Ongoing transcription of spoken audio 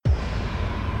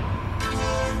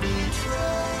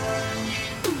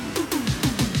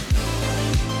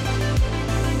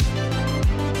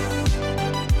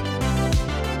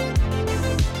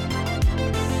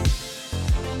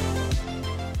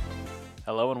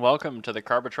and welcome to the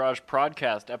Carbitrage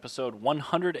Podcast, episode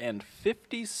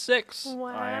 156. Wow.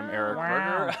 I am Eric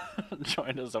Berger,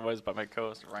 joined as always by my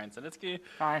co-host Ryan Sinitsky.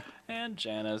 Hi. And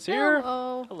Jana's here.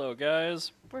 Hello. Hello,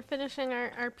 guys. We're finishing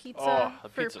our pizza Oh, the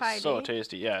for pizza's Pi so Day.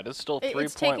 tasty. Yeah, it is still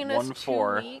It's taken us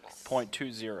 2 weeks.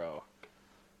 3.14.20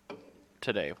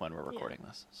 today when we're recording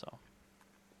this. So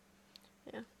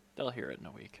Yeah. they'll hear it in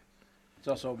a week. It's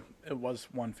also, it was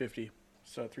 150,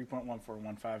 so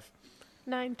 3.1415.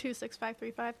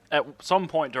 9265535. At some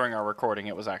point during our recording,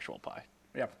 it was actual pie.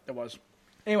 Yeah, it was.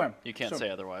 Anyway. You can't so, say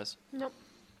otherwise, Nope.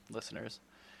 listeners.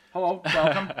 Hello,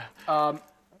 welcome.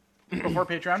 Before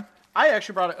Patreon, I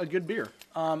actually brought a good beer.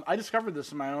 I discovered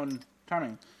this in my own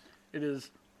timing. It is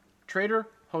Trader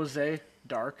Jose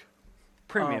Dark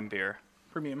Premium beer.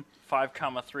 Premium.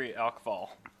 5.3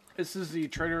 alcohol. This is the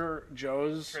Trader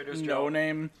Joe's Trader's Joe.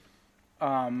 no-name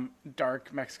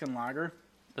dark Mexican lager.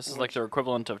 This is like their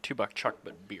equivalent of $2 Chuck,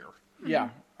 but beer. Yeah.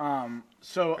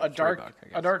 So a $3, dark I guess.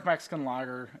 a dark Mexican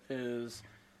lager is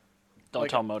Don't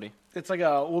Like tell Modi. it's like a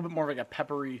little bit more of like a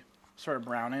peppery sort of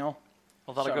brown ale.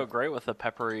 Well, that'll so- go great with the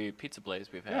peppery pizza blaze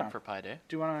we've had Yeah. for Pi Day.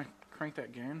 Do you want to crank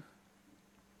that gain?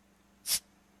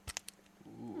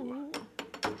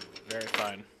 Very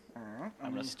fine. Alright.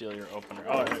 I'm going to steal your opener.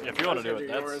 Oh, if you want to do it,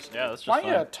 that's yours. just Why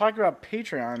fine. don't you talk about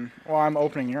Patreon while I'm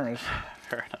opening yours?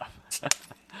 Fair enough.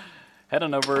 Head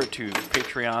on over to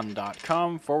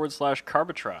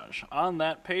patreon.com/carbitrage. On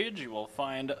that page, you will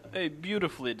find a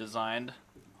beautifully designed,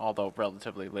 although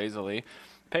relatively lazily,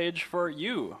 page for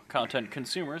you, content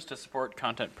consumers, to support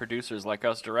content producers like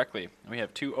us directly. We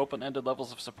have 2 open-ended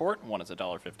levels of support. One is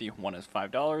 $1.50, one is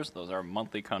 $5. Those are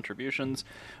monthly contributions.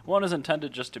 One is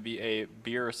intended just to be a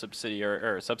beer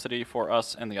subsidy for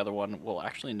us, and the other one will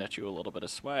actually net you a little bit of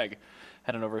swag.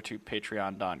 Head on over to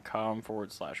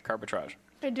patreon.com/carbitrage.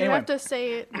 I do Anyway. have to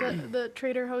say the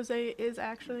Trader Jose is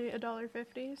actually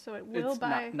 $1.50, so it will It's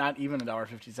buy. not even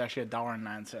 $1.50. It's actually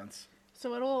 $1.09.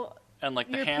 So it'll. And like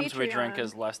the Your hams we drink Patreon.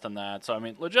 is less than that. So I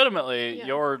mean, legitimately, Yeah.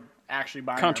 your Actually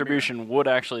buying our contribution would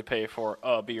actually pay for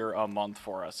a beer a month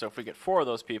for us. So if we get 4 of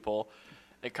those people,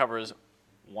 it covers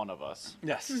one of us. beer.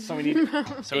 Yes. So we need.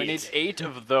 So we need 8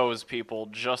 of those people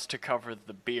just to cover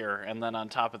the beer. And then on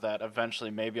top of that,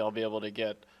 eventually maybe I'll be able to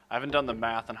get. I haven't done the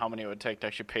math on how many it would take to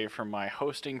actually pay for my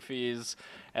hosting fees,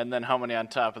 and then how many on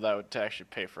top of that would to actually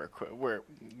pay for equipment.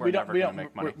 We're never going to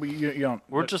make money. You don't.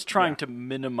 We're but- just trying yeah. to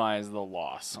minimize the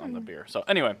loss on the beer. So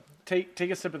anyway, take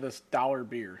a sip of this dollar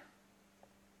beer.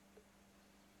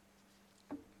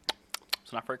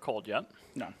 it's not very cold yet.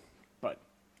 No, but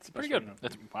it's the Pretty best good. way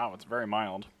to- It's very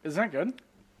mild. Isn't that good?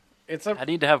 It's a. I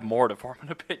need to have more to form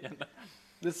an opinion.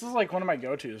 This is like one of my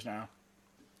go-tos now.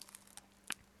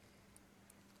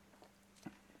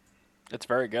 It's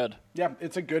very good. Yeah,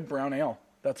 it's a good brown ale.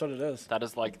 That's what it is. That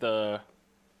is like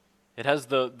it has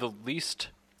the least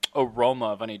aroma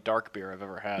of any dark beer I've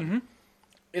ever had.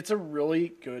 It's a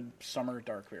really good summer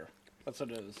dark beer. That's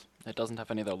what it is. It doesn't have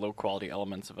any of the low quality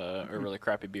elements of a really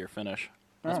crappy beer finish.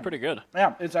 That's Oh. pretty good.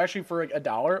 Yeah, it's actually for like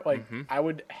 $1. Like I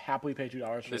would happily pay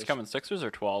 $2 for These this. come in 6s or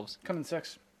 12s? Come in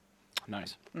 6.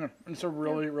 Nice. Yeah, it's a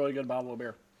really, really good bottle of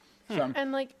beer. So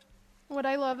And like, what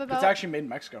I love about. it's actually made in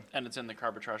Mexico. And it's in the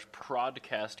Carbitrage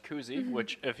Prodcast koozie,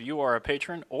 which if you are a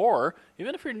patron or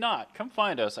even if you're not, come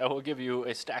find us. I will give you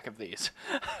a stack of these.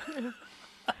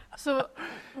 So,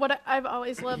 I've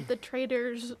always loved the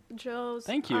Trader Joe's.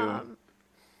 Thank you.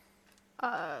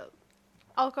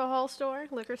 Alcohol store,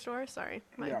 liquor store. Sorry,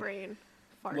 my Yeah. brain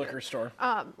farted. Liquor store.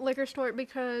 Liquor store,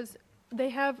 because they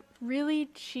have really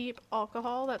cheap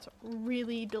alcohol that's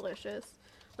really delicious.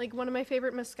 Like one of my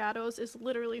favorite Moscatos is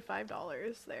literally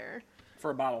 $5 there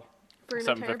For a bottle. for an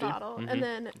entire $7.50? bottle, Mhm. and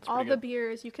then That's all pretty the good.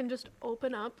 beers you can just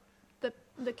open up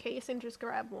the case and just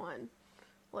grab one.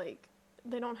 Like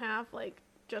they don't have like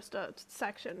just a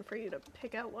section for you to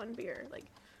pick out one beer. Like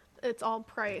it's all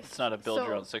priced. It's not a build your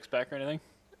So- own 6-pack or anything.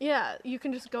 Yeah, you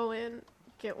can just go in,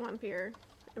 get one beer,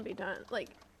 and be done. Like,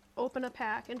 open a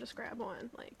pack and just grab one.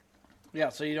 Like, Yeah,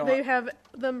 so you don't. they have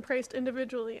them priced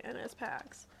individually and as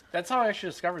packs. That's how I actually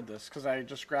discovered this, because I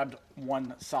just grabbed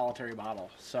one solitary bottle.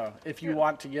 So if you Yeah.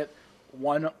 want to get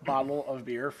one bottle of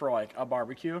beer for like a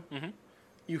barbecue,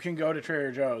 you can go to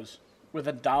Trader Joe's with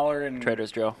 $1 and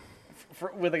Trader's Joe.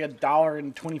 with like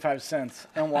 $1.25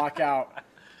 and walk out,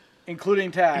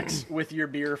 including tax, with your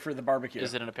beer for the barbecue.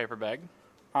 Is it in a paper bag?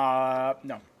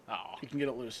 No, Oh. you can get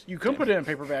it loose. You could put it in a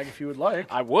paper bag if you would like.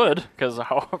 I would, because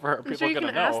however are I'm people sure you going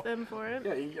can to know? ask them for it.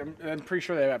 Yeah, I'm pretty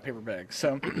sure they have paper bags.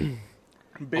 So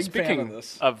Big fan Speaking of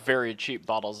this. of very cheap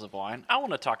bottles of wine, I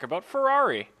want to talk about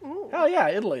Ferrari. Hell yeah,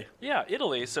 Italy. Yeah,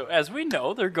 Italy. So as we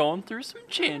know, they're going through some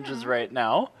changes right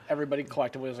now. Everybody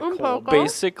collectively is a Un cold. poco.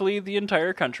 Basically, the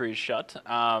entire country is shut.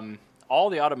 All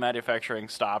the auto manufacturing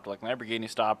stopped. Like Lamborghini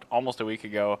stopped almost a week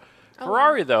ago.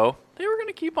 Ferrari, though, they were going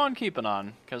to keep on keeping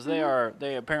on because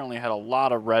they apparently had a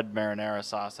lot of red marinara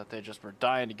sauce that they just were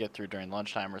dying to get through during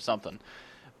lunchtime or something.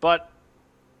 But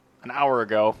an hour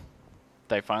ago,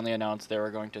 they finally announced they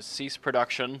were going to cease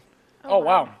production. Oh,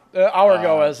 wow. An hour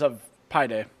ago as of Pi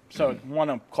Day. So 1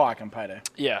 o'clock on Pi Day.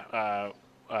 Yeah,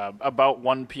 about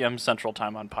 1 p.m. Central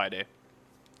Time on Pi Day.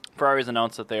 Ferrari's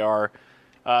announced that they are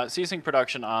ceasing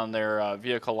production on their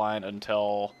vehicle line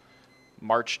until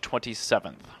March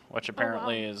 27th, which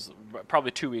apparently is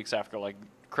probably 2 weeks after like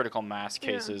critical mass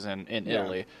cases in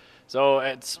Italy.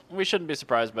 So we shouldn't be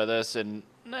surprised by this, and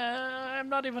I'm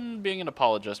not even being an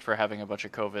apologist for having a bunch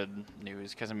of COVID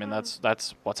news because I mean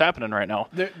that's what's happening right now.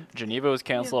 Geneva was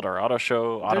canceled, our auto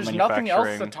show, auto There's manufacturing. nothing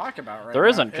else to talk about right There now.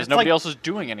 isn't because It's nobody like- else is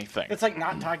doing anything. It's like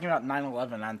not talking about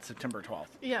 9/11 on September 12th,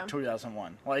 Yeah.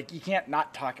 2001. Like, you can't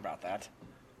not talk about that.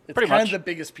 It's Pretty kind much. of the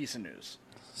biggest piece of news.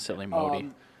 Silly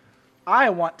Modi. I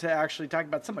want to actually talk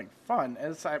about something fun. I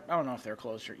don't know if they're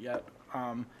closed yet,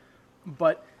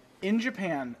 but in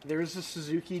Japan, there's a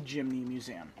Suzuki Jimny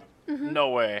Museum. No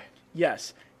way.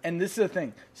 Yes, and this is the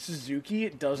thing: Suzuki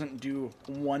doesn't do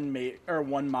one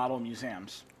model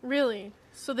museums. Really?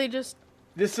 So they just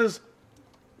This is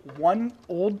one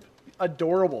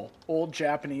adorable old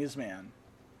Japanese man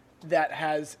that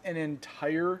has an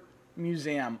entire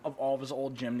museum of all of his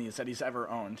old Jimneys that he's ever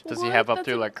owned. Does he What? have up That's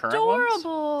to like current ones?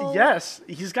 adorable. Yes,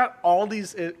 he's got all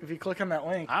these. If you click on that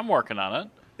link, I'm working on it.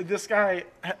 this guy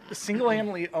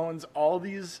single-handedly owns all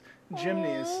these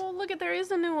Jimneys. Oh, look at there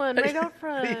is a new one right out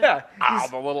front. Yeah, Oh,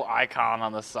 the little icon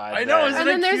on the side. I know, there. isn't And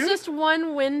then it there's cute? just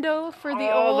one window for the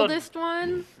Oh, the- oldest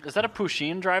one. Is that a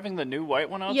Pusheen driving the new white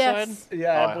one outside? Yes.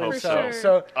 yeah, Oh, I I believe hope so. so.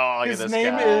 So Oh, look at his this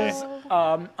name guy. is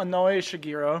Inoue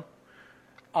Shigeru,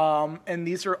 and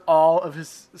these are all of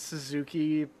his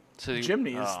Suzuki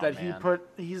Jimneys Oh, that man.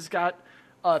 He's got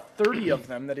 30 of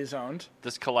them that he's owned.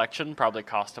 This collection probably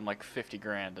cost him like 50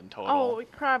 grand in total. Oh,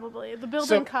 probably. The building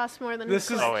So, costs more than This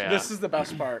the is Oh, yeah. this is the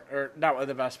best part, or not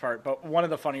the best part, but one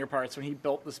of the funnier parts. When he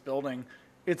built this building,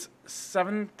 it's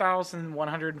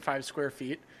 7,105 square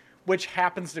feet, which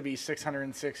happens to be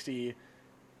 660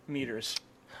 meters,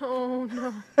 Oh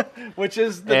no. which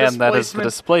is the and that is the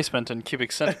displacement displacement in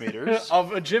cubic centimeters.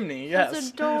 of a chimney. That's Yes,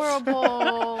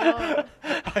 adorable.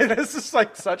 this is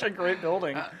like such a great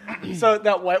building. So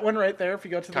that white one right there, if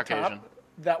you go to the Caucasian. top,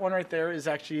 that one right there is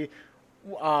actually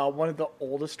one of the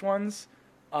oldest ones.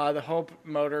 The Hope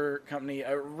Motor Company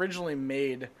originally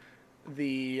made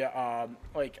the a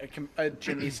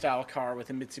Jimny style car with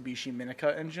a Mitsubishi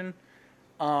Minica engine,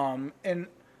 and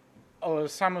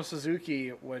Osamu Suzuki,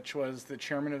 which was the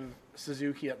chairman of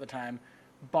Suzuki at the time,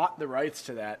 bought the rights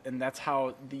to that, and that's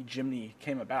how the Jimny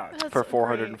came about. That's For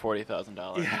great.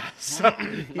 $440,000. Yeah, so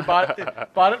he bought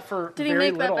it for Did he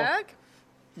very make little. that back?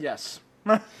 Yes.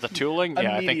 The tooling?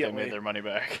 Yeah, I think they Immediately. made their money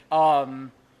back.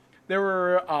 There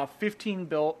were 15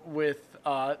 built with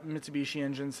Mitsubishi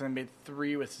engines, and made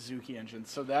 3 with Suzuki engines.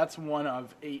 So that's one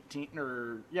of 18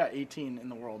 in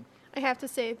the world. I have to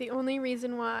say, the only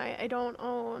reason why I don't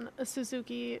own a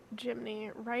Suzuki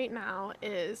Jimny right now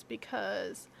is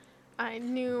because I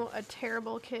knew a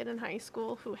terrible kid in high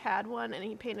school who had one, and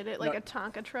he painted it like No. a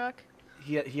Tonka truck.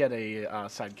 He had a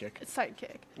sidekick.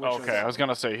 Sidekick. Okay, I was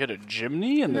gonna say you hit a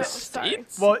Jimny in the No, sorry.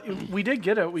 States? Well, we did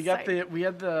get it. We Side.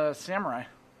 had the Samurai.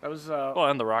 That was Well,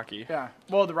 and the Rocky. yeah.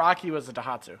 Well, the Rocky was a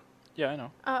Daihatsu. Yeah, I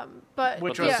know. But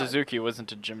Which But was the yeah, Suzuki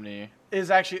wasn't a Jimny. Is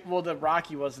actually the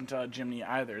Rocky wasn't a Jimny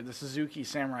either. The Suzuki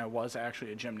Samurai was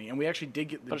actually a Jimny, and we actually did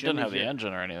get the But it Jimny didn't have the here.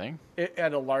 engine or anything. It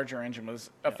had a larger engine. It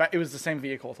was the same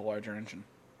vehicle with a larger engine.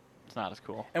 It's not as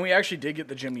cool. And we actually did get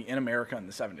the Jimny in America in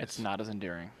the 70s. It's not as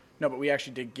endearing. No, but we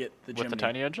actually did get the With Jimny. the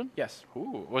tiny engine? Yes.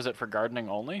 Ooh, was it for gardening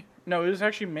only? No, it was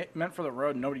actually meant for the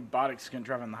road. Nobody bought it because you couldn't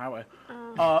drive on the highway.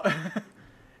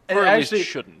 And Or at least actually,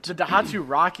 shouldn't. The Daihatsu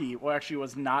Rocky actually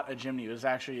was not a Jimny. It was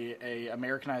actually a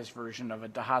Americanized version of a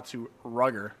Daihatsu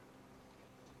Rugger,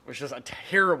 which is a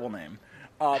terrible name.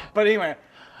 But anyway,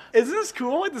 isn't this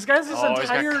cool? Like, this guy's this Oh, he's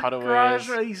got entire cutaways.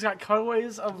 garage. He's got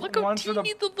cutaways of Look how ones for the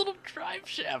teeny the little drive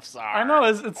shafts are. I know,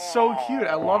 it's so cute.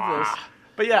 I love this.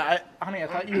 But yeah, honey, I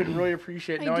thought you would really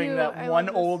appreciate I knowing do. that I one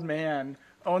love this. old man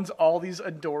owns all these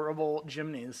adorable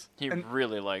Jimneys. He And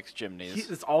really likes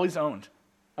Jimneys. it's all he's owned.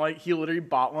 Like, he literally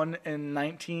bought one in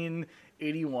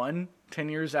 1981, 10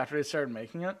 years after they started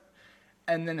making it,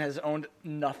 and then has owned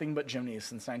nothing but Jimneys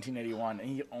since 1981,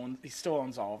 and he still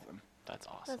owns all of them. That's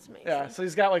awesome. That's amazing. Yeah, so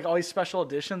he's got like all these special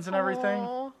editions and everything.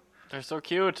 Aw, They're so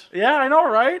cute. Yeah, I know,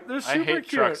 right? They're I super hate cute.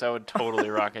 trucks. I would totally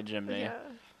rock a Jimny. yeah.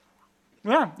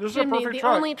 Yeah, this is a Jimny, perfect the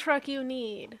truck. only truck you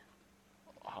need.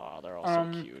 Oh, they're all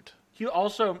so cute. He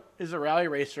also is a rally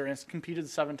racer and has competed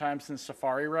 7 times in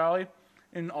Safari Rally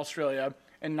in Australia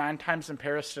and 9 times in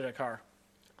Paris to Dakar.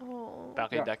 Oh.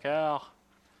 Paris Yeah. Dakar.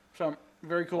 So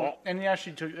very cool. Oh. And he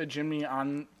actually took a Jimny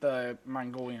on the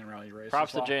Mongolian rally race.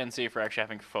 Props as well. to JNC for actually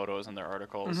having photos in their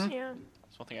articles. Mm-hmm. Yeah.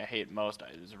 That's one thing I hate most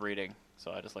is reading,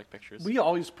 so I just like pictures. We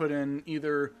always put in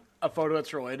either a photo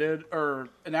that's related or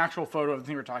an actual photo of the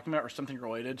thing we're talking about or something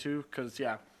related to, because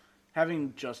yeah,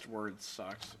 having just words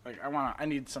sucks. Like I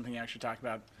need something to actually talk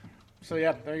about. So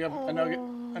yeah, there you go.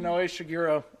 Inoue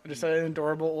Shigeru, just an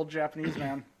adorable old Japanese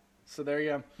man. So there you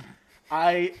go.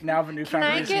 I now have a Can newfound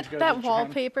I reason get to go that to Japan.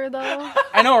 wallpaper though?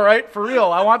 I know, right? For real,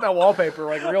 I want that wallpaper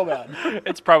like real bad.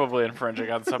 It's probably infringing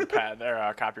on some patent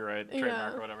or copyright, trademark,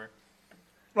 Yeah. or whatever.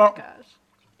 Well, Gosh.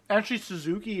 actually,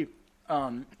 Suzuki,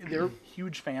 they're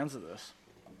huge fans of this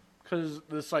because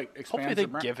this like expands. Hopefully they the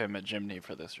brand. give him a Jimny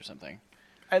for this or something.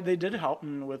 They did help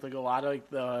him with like a lot of like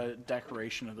the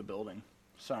decoration of the building.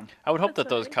 So I would hope That's that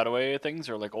those nice. cutaway things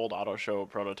are like old auto show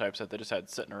prototypes that they just had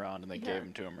sitting around and they Yeah. gave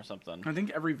them to him or something. I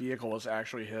think every vehicle was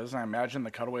actually his. And I imagine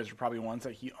the cutaways were probably ones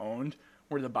that he owned,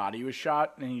 where the body was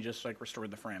shot, and he just like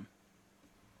restored the frame.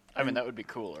 I mean, that would be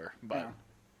cooler, but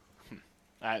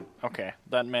Yeah. okay,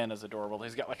 that man is adorable.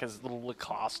 He's got like his little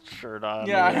Lacoste shirt on.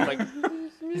 Yeah. Like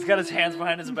he's got his hands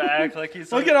behind his back, like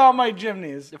he's Look like, at all my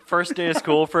Jimneys. the first day of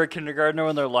school for a kindergartner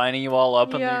when they're lining you all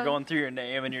up and Yeah. they're going through your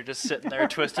name and you're just sitting there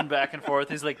twisting back and forth.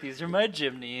 He's like, "These are my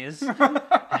Jimneys."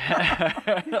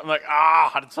 I'm like,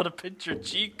 I just want to pinch your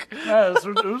cheek. Yeah, it was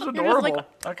adorable.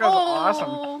 like, that guy's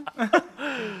awesome. Oh.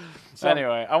 So-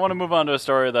 Anyway, I want to move on to a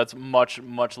story that's much,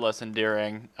 much less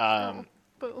endearing.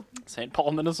 Boo. St.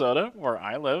 Paul, Minnesota, where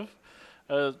I live.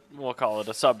 We'll call it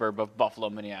a suburb of Buffalo,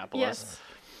 Minneapolis. Yes.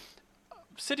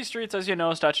 City streets, as you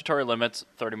know, statutory limits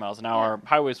 30 miles an hour,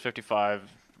 highways 55,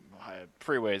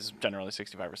 freeways generally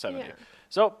 65 or 70. Yeah.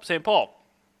 So, St. Paul,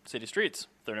 city streets,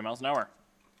 30 miles an hour.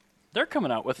 They're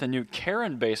coming out with a new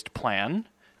Karen-based plan,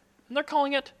 and they're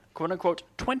calling it, quote-unquote,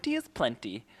 20 is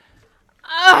plenty.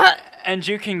 And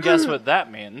you can guess what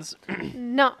that means.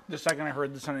 No. The second I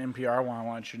heard this on NPR, I want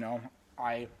to let you know,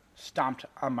 I stomped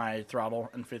on my throttle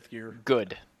in 5th gear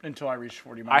Good. until I reached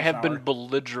 40 miles I an have hour. been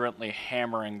belligerently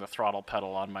hammering the throttle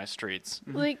pedal on my streets.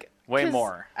 Like Way 'cause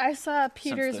more I saw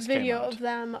Peter's this came video out. of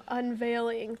them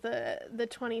unveiling the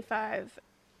 25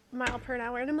 mile per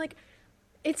hour, and I'm like,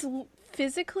 it's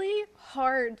physically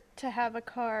hard to have a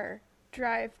car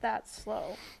drive that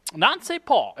slow. Not in St.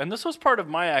 Paul, and this was part of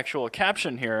my actual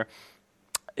caption here.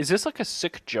 Is this like a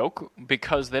sick joke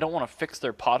because they don't want to fix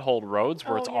their potholed roads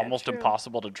where Oh, it's yeah, almost true.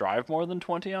 impossible to drive more than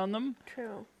 20 on them?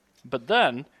 True. But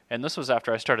then, and this was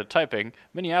after I started typing,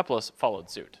 Minneapolis followed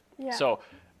suit. Yeah. So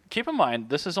keep in mind,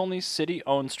 this is only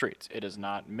city-owned streets. It is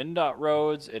not MnDOT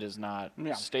roads. It is not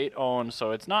Yeah. state-owned.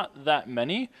 So it's not that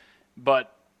many.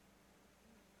 But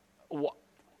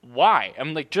why?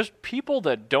 I'm like, just people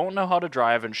that don't know how to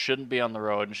drive and shouldn't be on the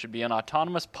road and should be in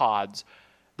autonomous pods.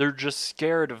 They're just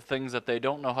scared of things that they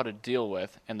don't know how to deal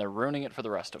with, and they're ruining it for the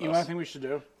rest of You know what I us. think we should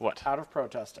do? What? Out of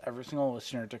protest, every single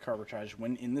listener to Carbitrage,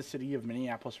 when in the city of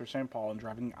Minneapolis or St. Paul and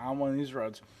driving on one of these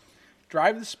roads,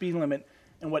 drive the speed limit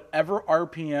and whatever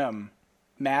RPM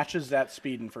matches that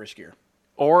speed in 1st gear.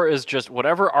 Or is just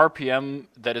whatever RPM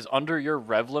that is under your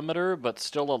rev limiter but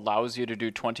still allows you to do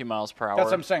 20 miles per hour. That's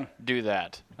what I'm saying. Do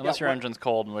that. Unless your what- engine's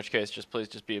cold, in which case please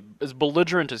just be as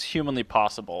belligerent as humanly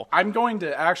possible. I'm going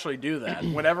to actually do that.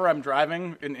 Whenever I'm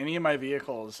driving in any of my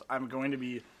vehicles, I'm going to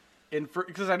be in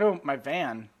because I know my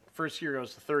van 1st gear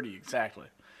goes to 30 exactly.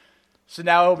 So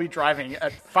now I'll be driving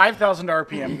at 5,000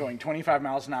 RPM, going 25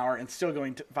 miles an hour, and still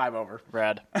going 5 over.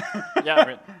 Rad. Yeah,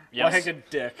 right. Yes. Like a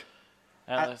dick.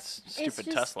 That's stupid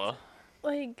just- Tesla.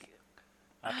 Like,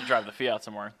 I have to drive the Fiat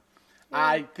somewhere.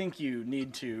 I think you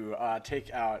need to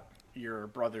take out your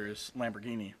brother's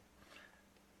Lamborghini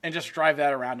and just drive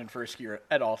that around in 1st gear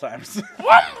at all times.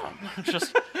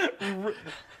 Just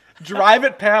Drive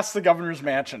it past the governor's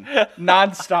mansion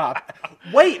nonstop.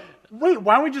 Wait, why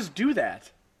don't we just do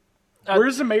that?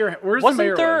 Where's the mayor? Where's the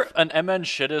mayor? wasn't there live? an MN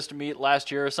shittest meet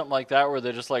last year or something like that where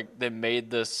they just like they made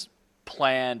this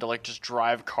plan to like just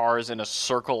drive cars in a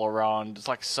circle around it's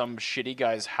like some shitty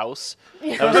guy's house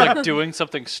that was like doing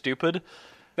something stupid.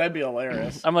 That'd be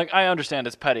hilarious. I'm like, I understand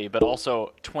it's petty, but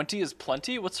also 20 is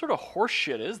plenty. What sort of horse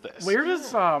shit is this? Where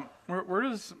does don't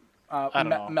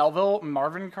know.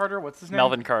 Marvin Carter? What's his name?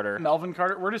 Melvin Carter. Melvin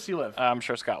Carter. Where does he live? I'm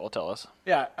sure Scott will tell us.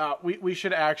 Yeah, we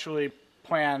should actually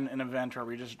plan an event where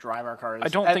we just drive our cars. I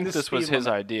don't at think the this was speed his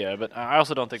limit. idea, but I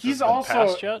also don't think this He's has been also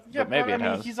passed yet. yeah, but maybe I it mean,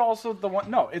 has. he's also the one.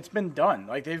 No, it's been done.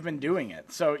 Like they've been doing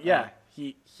it. So yeah,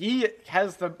 he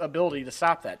has the ability to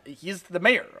stop that. He's the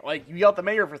mayor. Like you yell at the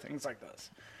mayor for things like this.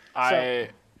 I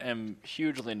am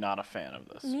hugely not a fan of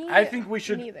this. Me, I think we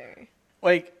should- neither.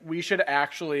 Like we should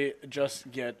actually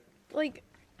just get Like,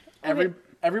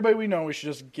 everybody we know. We should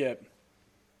just get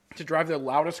to drive the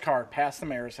loudest car past the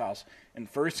mayor's house in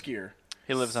first gear.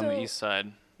 He lives on the So- east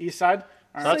side. East side.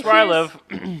 All That's So where I here's-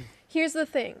 live. here's the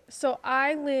thing. So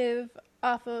I live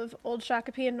off of Old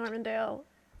Shakopee and Normandale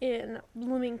in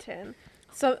Bloomington.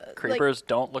 So Creepers,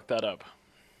 don't look that up.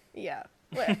 yeah,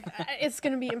 Well, it's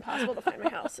gonna be impossible to find my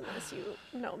house unless you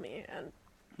know me. And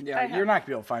Yeah, I you're have- not gonna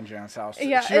be able to find Jan's house.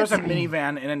 Yeah, she has a it's-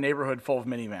 minivan in a neighborhood full of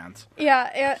minivans.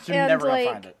 yeah, You're and never gonna like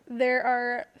find it. there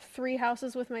are 3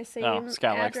 houses with my same Oh,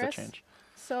 Scott likes address. the change.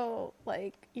 So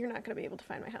like you're not gonna be able to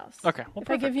find my house. Okay, well, if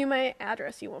I give perfect. you my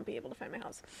address, you won't be able to find my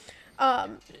house.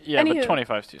 Yeah, Anywho. but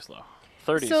 25 is too slow.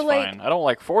 30 is So, like- fine. I don't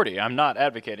like 40. I'm not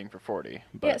advocating for 40.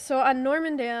 But Yeah, so on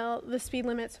Normandale, the speed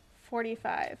limit's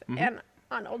 45, Mm-hmm. and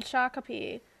on Old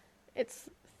Shakopee,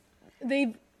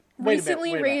 they've Wait a recently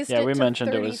minute. raised yeah, it we to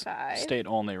mentioned it was 35.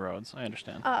 state-only roads. I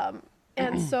understand.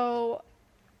 And so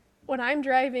when I'm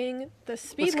driving the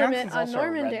speed Wisconsin's limit on also a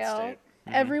red Normandale, state.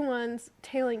 everyone's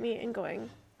tailing me and going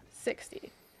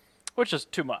 60, Which is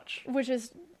too much. which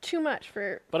is too much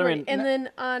for. But I 40. mean- and then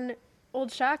on Old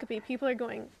Shakopee, people are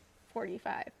going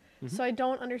 45. Mm-hmm. So I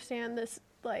don't understand this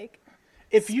like.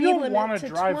 If you Speed don't limit want to to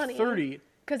drive 20, 30,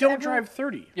 'cause don't everyone- drive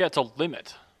 30. Yeah, it's a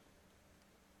limit.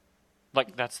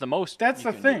 Like, that's the most. That's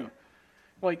you the can thing. do.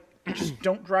 Like, just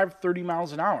don't drive 30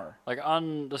 miles an hour. Like,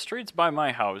 on the streets by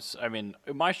my house, I mean,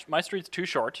 my street's too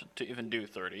short to even do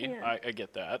 30. Yeah. I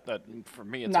get that. That, for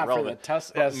me, it's Not for the irrelevant.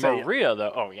 test. But say- Maria,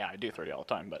 though, oh, yeah, I do 30 all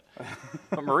the time.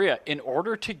 But Maria, in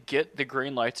order to get the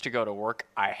green lights to go to work,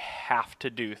 I have to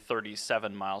do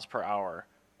 37 miles per hour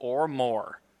or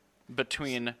more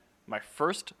between my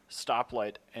first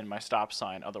stoplight and my stop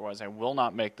sign. Otherwise, I will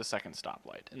not make the second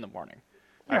stoplight in the morning.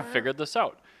 I figured this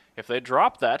out. If they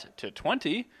drop that to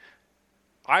 20,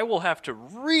 I will have to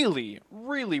really,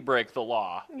 really break the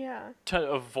law Yeah. to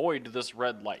avoid this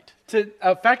red light. To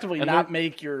effectively And not then-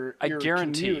 make your I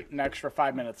guarantee- commute an extra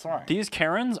 5 minutes long. These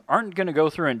Karens aren't going to go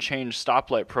through and change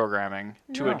stoplight programming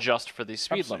to No. adjust for these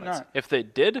speed Absolutely limits. not. If they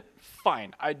did,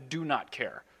 fine. I do not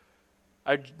care.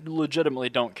 I legitimately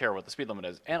don't care what the speed limit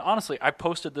is. And honestly, I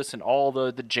posted this in all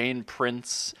the Jane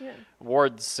Prince Yeah.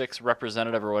 Ward 6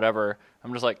 representative or whatever.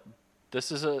 I'm just like,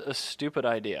 this is a stupid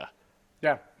idea.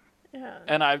 Yeah. Yeah.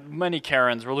 And many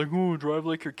Karens were like, "Oh, drive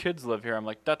like your kids live here." I'm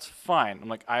like, that's fine. I'm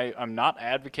like, I'm not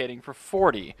advocating for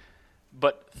 40,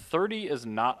 but 30 is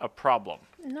not a problem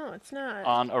No, it's not.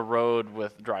 on a road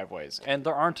with driveways. And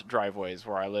there aren't driveways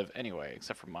where I live anyway,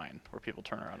 except for mine, where people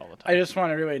turn around all the I time. just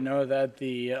want everybody to know that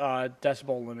the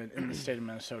decibel limit in the state of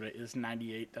Minnesota is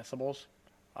 98 decibels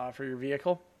for your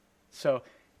vehicle. So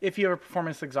if you have a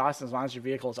performance exhaust, as long as your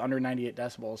vehicle is under 98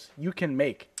 decibels, you can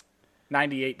make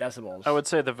 98 decibels. I would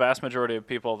say the vast majority of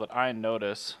people that I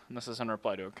notice, and this is in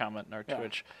reply to a comment in our Yeah.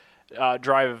 Twitch,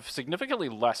 drive significantly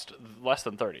less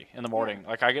than 30 in the morning.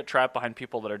 Like, I get trapped behind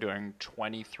people that are doing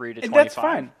 23 to And 25. that's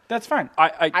fine. That's fine.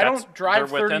 I don't drive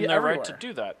they're within 30 their right to everywhere.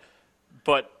 do that.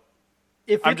 But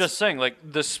If I'm it's- just saying, like,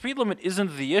 the speed limit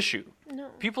isn't the issue. No.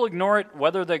 People ignore it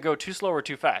whether they go too slow or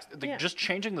too fast. Yeah. Just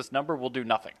changing this number will do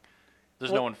nothing.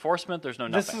 There's no Well, enforcement. There's no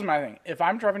This nothing. is my thing. If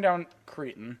I'm driving down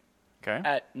Cretan Okay.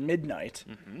 at midnight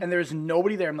Mm-hmm. and there's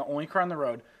nobody there, I'm the only car on the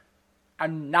road,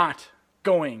 I'm not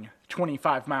going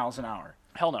 25 miles an hour.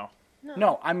 Hell no.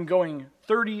 No, I'm going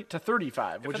 30 to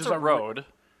 35, If which it's is a road,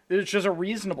 It's just a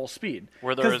reasonable speed.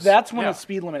 Where there Because is- that's when yeah. the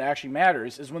speed limit actually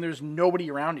matters, is when there's nobody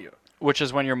around you. which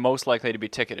is when you're most likely to be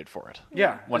ticketed for it.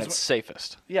 Yeah. When that's it's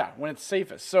safest. Yeah, when it's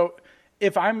safest. So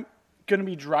if I'm going to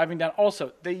be driving down,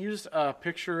 also, they used a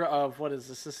picture of, what is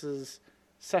this? This is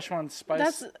Szechuan Spice.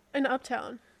 That's an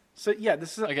Uptown. So, yeah,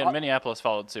 this is... Again, Minneapolis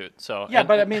followed suit. So Yeah,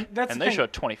 but I mean, that's and the they thing.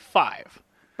 showed 25.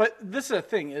 But this is the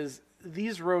thing, is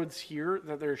these roads here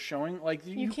that they're showing, like,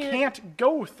 you can't- can't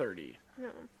go 30. No.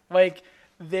 Like,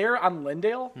 there on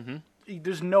Lindale, Mm-hmm.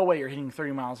 there's no way you're hitting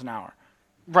 30 miles an hour.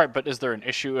 Right, but is there an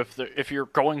issue if you're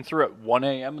going through at 1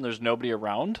 a.m. and there's nobody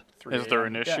around? 3 Is there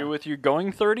an a.m., issue yeah. with you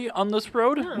going 30 on this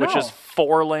road, which No. is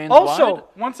 4 lanes Also, wide?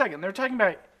 1 second, they're talking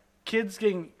about kids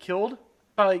getting killed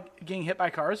by, like, getting hit by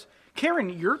cars. Karen,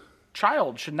 your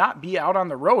child should not be out on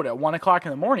the road at 1 o'clock in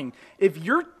the morning. If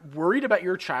you're worried about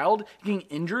your child getting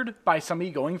injured by somebody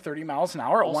going 30 miles an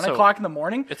hour at 1 Also, o'clock in the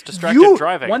morning, it's distracted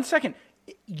driving. 1 second.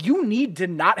 You need to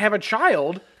not have a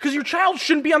child because your child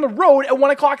shouldn't be on the road at 1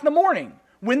 o'clock in the morning.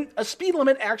 when a speed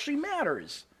limit actually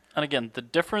matters. And again, the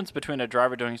difference between a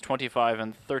driver doing 25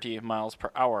 and 30 miles per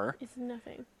hour, It's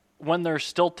nothing. when they're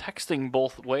still texting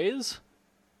both ways,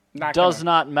 Not does gonna-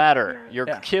 not matter. Yeah. Your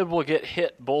Yeah. kid will get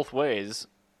hit both ways.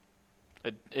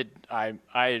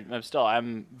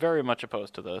 I'm very much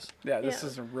opposed to this. Yeah, this Yeah.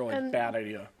 is a really And- bad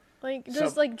idea. Like, So-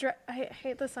 just like, I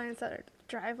hate the signs that are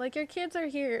drive. Like, your kids are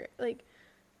here. Like,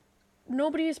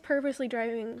 nobody is purposely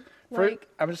driving. Like,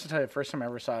 I'm just gonna tell you, the first time I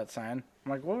ever saw that sign,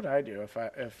 I'm like, what would I do if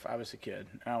I was a kid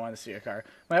and I wanted to see a car?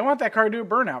 I want that car to do a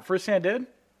burnout. First thing I did,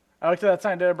 I looked at that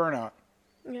sign, did a burnout.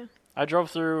 yeah. I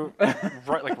drove through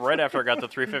right after I got the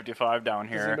 355 down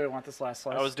Does anybody here. want this last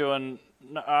slice? I was doing.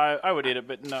 No, I would eat it,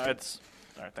 but no, it's.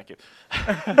 All right, thank you.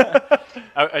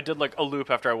 I did like a loop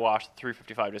after I washed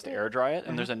 355 just to air dry it,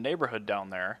 and there's a neighborhood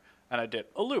down there, and I did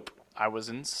a loop. I was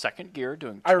in second gear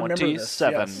doing I remember this,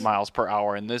 27 yes. miles per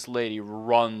hour, and this lady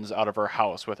runs out of her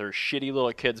house with her shitty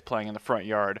little kids playing in the front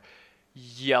yard,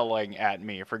 yelling at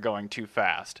me for going too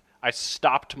fast. I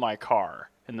stopped my car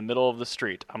in the middle of the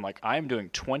street. I'm like, I'm doing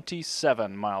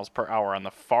 27 miles per hour on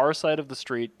the far side of the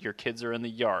street. Your kids are in the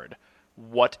yard.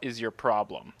 What is your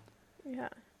problem? Yeah.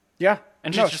 Yeah.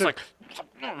 And No, she's just so like,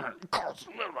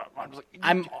 I was like,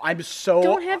 I'm so.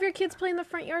 Don't have your kids play in the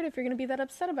front yard if you're going to be that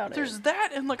upset about there's it.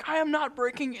 that, and like, I am not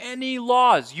breaking any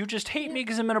laws. You just hate me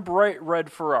because I'm in a bright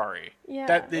red Ferrari, Yeah.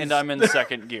 That is- and I'm in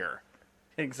second gear.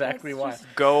 exactly That's why. just-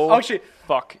 Go Actually,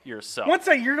 fuck yourself. Once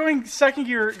you're going second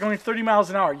gear, going 30 miles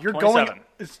an hour. You're 27. going.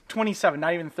 It's 27,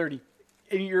 not even 30.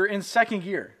 And you're in second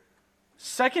gear.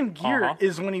 Second gear Uh-huh.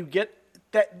 is when you get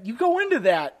that. You go into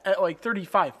that at like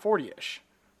 35, 40-ish.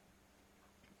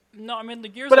 No, I mean the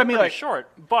gears But are I mean, pretty like- short.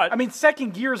 But I mean,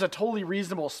 second gear is a totally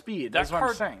reasonable speed. that That's what car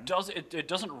I'm saying. it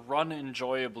doesn't run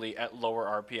enjoyably at lower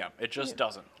RPM. It just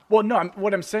doesn't. Well, no,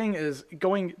 what I'm saying is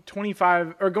going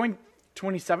 25 or going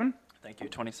 27, Thank you.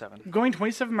 27. going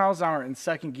 27 miles an hour in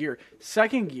second gear.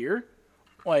 Second gear,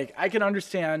 like I can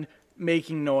understand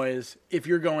making noise if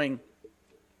you're going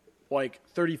like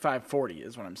 35, 40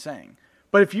 is what I'm saying.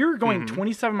 But if you're going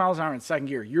 27 miles an hour in second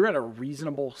gear, you're at a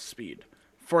reasonable speed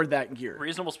for that gear.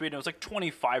 Reasonable speed. And it was like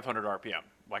 2,500 RPM.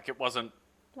 Like it wasn't.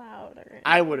 Louder.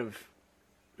 I would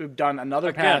have done another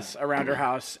Again. pass around her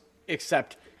house,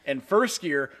 except in first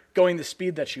gear, going the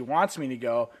speed that she wants me to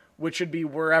go, which would be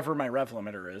wherever my rev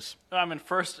limiter is. I mean,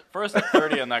 first at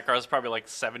 30 on that car is probably like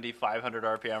 7,500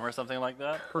 RPM or something like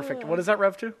that. Perfect. What does that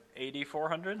rev to?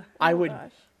 8,400. I Oh, would,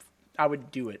 gosh. I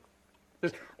would do it.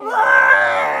 Just-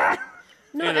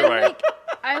 No, Either and way. like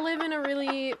I live in a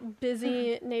really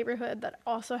busy neighborhood that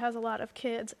also has a lot of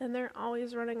kids, and they're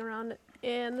always running around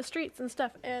in the streets and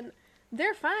stuff, and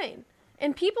they're fine.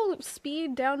 And people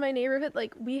speed down my neighborhood.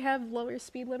 Like, we have lower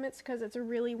speed limits because it's a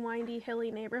really windy,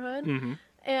 hilly neighborhood,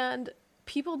 and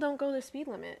people don't go the speed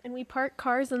limit. And we park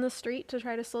cars in the street to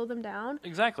try to slow them down.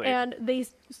 Exactly. And they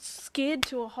skid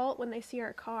to a halt when they see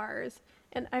our cars.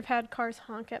 And I've had cars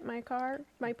honk at my car,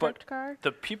 my parked car.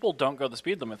 The people don't go the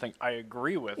speed limit thing. I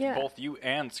agree with Yeah. both you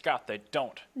and Scott. They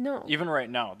don't. No. Even right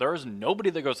now, there is nobody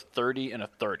that goes 30 and a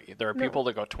 30. There are No. people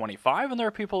that go 25, and there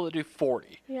are people that do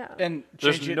 40. Yeah. and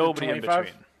There's change it to nobody in 25,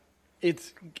 between.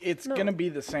 It's No. gonna be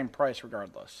the same price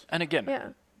regardless, And again, Yeah.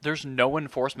 there's no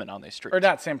enforcement on these streets. or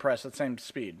not same price, but same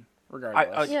speed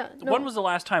regardless. Yeah, no. When was the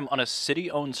last time on a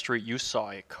city-owned street you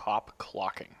saw a cop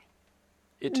clocking?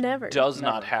 It Never. does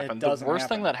not Never. happen. It The doesn't worst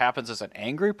thing happen. that happens is an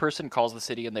angry person calls the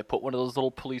city and they put one of those little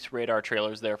police radar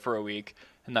trailers there for a week,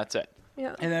 and that's it.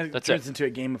 Yeah. and then it That's turns it. into a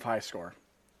game of high score.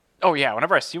 Oh yeah,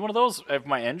 whenever I see one of those, if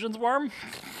my engine's warm,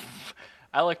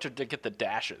 I like to get the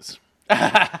dashes.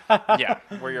 Yeah,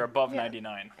 where you're above Yeah.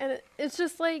 99. And it's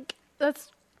just like,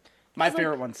 that's, My It's like-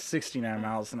 favorite one's 69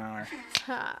 miles an hour.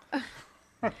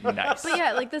 Nice. but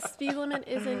yeah, like the speed limit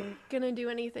isn't gonna do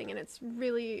anything, and it's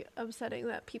really upsetting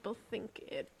that people think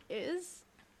it is.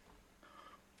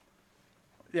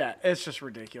 Yeah, it's just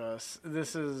ridiculous.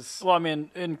 This is Well, I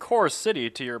mean, in core city,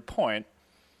 to your point,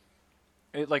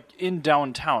 like in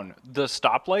downtown, the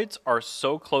stoplights are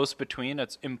so close between,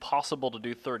 it's impossible to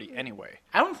do 30 anyway.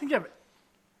 I don't think I've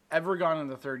ever gone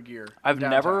into third gear. I've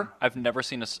downtown. never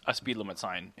seen a speed limit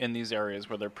sign in these areas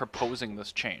where they're proposing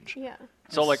this change. Yeah.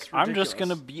 So, like, It's I'm just going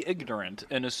to ridiculous. be ignorant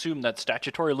and assume that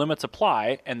statutory limits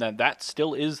apply and that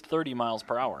still is 30 miles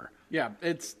per hour. Yeah,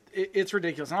 it's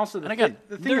ridiculous. And also, And again,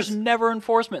 the thing there's is, never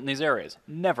enforcement in these areas.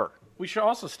 Never. we should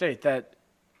also state that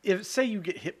if, say, you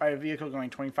get hit by a vehicle going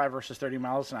 25 versus 30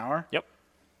 miles an hour, Yep.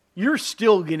 you're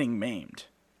still getting maimed.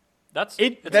 It's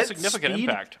That a significant speed-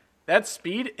 impact. That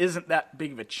speed isn't that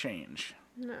big of a change.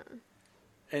 No.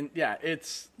 And yeah,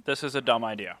 it's This is a dumb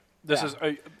idea. This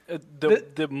Yeah. is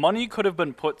the money could have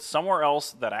been put somewhere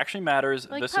else that actually matters.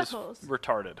 Like this potholes. is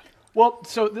retarded. Well,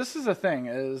 so this is the thing,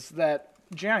 is that,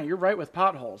 Gianna, you're right with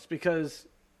potholes, because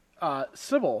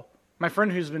Sybil, my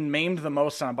friend who's been maimed the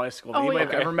most on a bicycle that Oh, anybody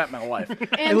yeah. I've ever met in my life,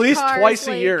 at And least cars, twice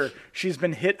a like- year, she's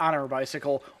been hit on her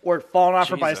bicycle or fallen off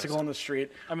her Jesus. bicycle in the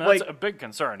street. I mean, like, that's a big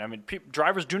concern. I mean,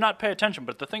 drivers do not pay attention,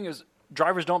 but the thing is,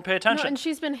 drivers don't pay No, attention. and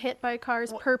she's been hit by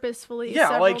cars purposefully yeah,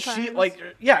 several like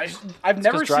times. I've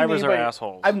never 'cause seen drivers are anybody.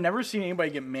 assholes. I've never seen anybody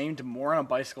get maimed more on a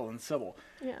bicycle than Sybil.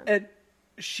 Yeah. And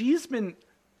she's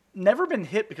never been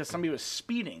hit because somebody was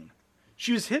speeding.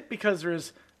 She was hit because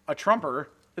there's a Trumper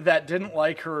that didn't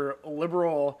like her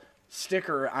liberal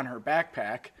sticker on her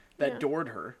backpack that Yeah. doored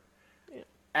her.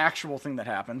 Actual thing that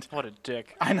happened. What a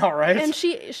dick. I know, right? And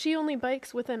she only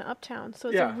bikes within Uptown, so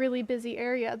it's Yeah. a really busy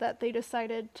area that they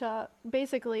decided to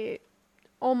basically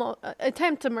almost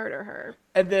attempt to murder her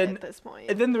And then at this point.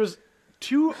 And then there's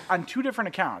two different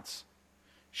accounts.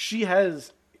 She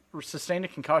has sustained a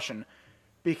concussion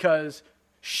because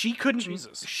she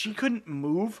couldn't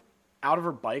move out of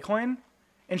her bike lane,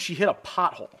 and she hit a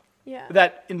pothole. Yeah.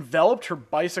 That enveloped her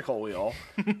bicycle wheel,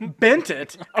 bent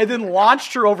it, and then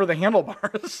launched her over the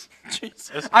handlebars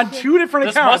Jesus. on two different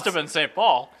This accounts. must have been St.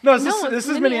 Paul. No, No, this it's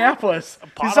is Minneapolis.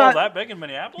 These Pothole aren't- that big in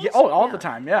Minneapolis? Yeah, all Yeah. the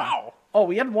time, yeah. Wow. Oh,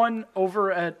 we had one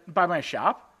over by my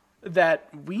shop that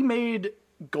we made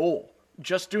goal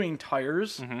just doing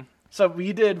tires. Mm-hmm. So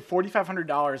we did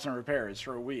 $4,500 in repairs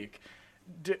for a week.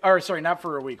 Not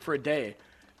for a week, for a day,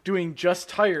 doing just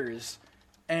tires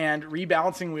and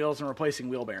rebalancing wheels and replacing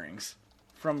wheel bearings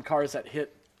from cars that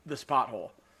hit this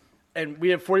pothole. And we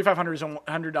had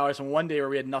 $4,500 in one day where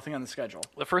we had nothing on the schedule.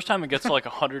 The first time it gets to like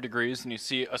 100 degrees and you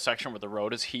see a section where the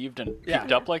road is heaved and Yeah.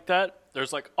 heaved up like that,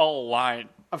 there's like a line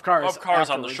Of cars on the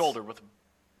afterwards. shoulder with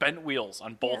bent wheels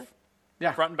on both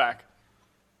Yeah. front and back.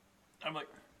 I'm like,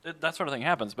 that sort of thing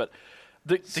happens. But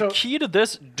the So- key to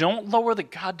this, don't lower the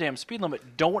goddamn speed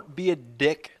limit. Don't be a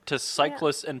dick to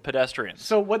cyclists and pedestrians.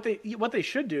 So what they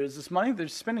should do is this money they're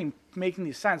spending making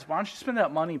these signs. Why don't you spend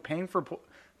that money paying for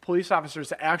police officers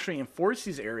to actually enforce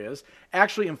these areas,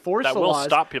 actually enforce That the will laws,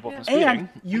 stop people from Yeah. speeding. and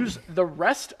use the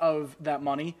rest of that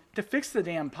money to fix the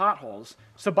damn potholes,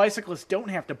 so bicyclists don't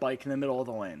have to bike in the middle of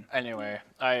the lane. Anyway,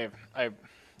 yeah.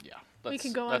 That's,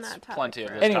 could go on that's that topic plenty of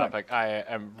for this Anyway. topic. I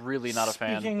am really not a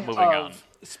fan. Speaking Moving on.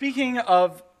 Speaking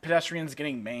of pedestrians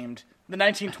getting maimed, the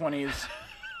 1920s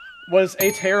was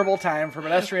a terrible time for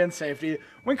pedestrian safety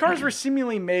when cars were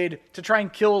seemingly made to try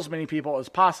and kill as many people as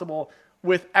possible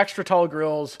with extra tall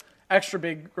grills, extra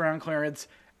big ground clearance,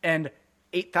 and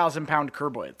 8,000-pound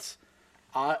curb weights.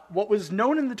 What was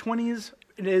known in the 20s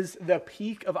is the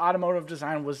peak of automotive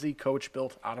design was the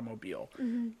coach-built automobile.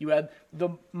 You had the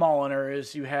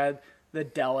Molliners, you had the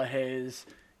Delahaye's,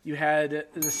 you had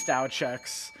the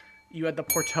Staucheks, you had the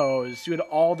Portos, you had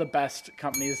all the best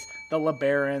companies, the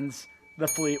LeBarons, the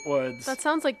Fleetwoods. That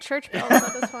sounds like church bells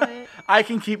at this point. I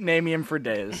can keep naming them for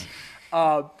days.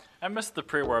 I missed the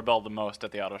pre-war bell the most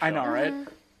at the auto show. I know,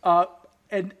 right?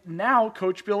 And now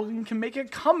coach building can make a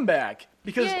comeback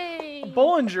because Yay.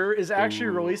 Bollinger is actually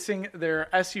releasing their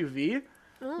SUV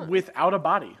without a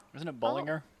body. Isn't it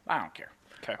Bollinger? I don't care.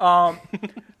 Okay.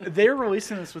 They're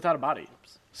releasing this without a body.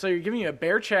 So you're giving you a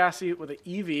bare chassis with an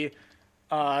EV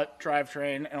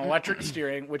drivetrain and electric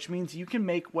steering, which means you can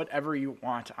make whatever you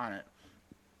want on it.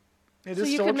 It So is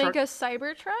you still could a make truck. a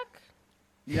Cybertruck?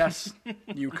 Yes,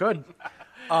 you could.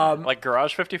 Like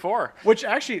Garage 54. Which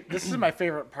actually, this is my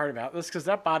favorite part about this because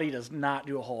that body does not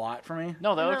do a whole lot for me.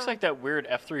 No, that looks No. like that weird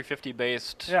F-350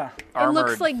 based Yeah. It armored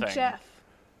looks like thing. Jeff.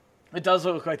 It does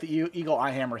look like the Eagle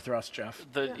Eye Hammer thrust, Jeff.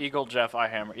 The Eagle Jeff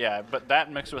iHammer. Yeah, but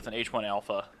that mixed with an H1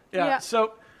 Alpha. Yeah. Yeah.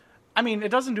 So, I mean, it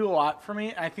doesn't do a lot for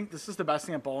me. I think this is the best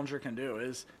thing that Bollinger can do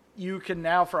is you can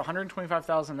now, for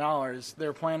 $125,000,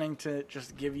 they're planning to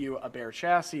just give you a bare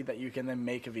chassis that you can then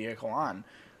make a vehicle on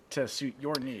to suit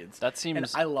your needs. That seems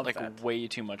and I love like that. way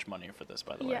too much money for this,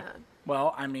 by the way. Yeah.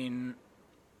 Well, I mean,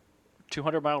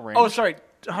 200-mile range. oh, sorry,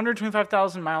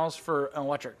 125,000 miles for an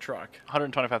electric truck.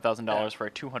 $125,000 for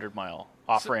a 200-mile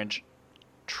off-range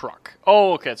truck.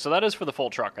 Oh, okay. So that is for the full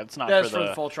truck. That's not That's for for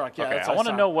the full truck, yeah, Okay, that's I what I want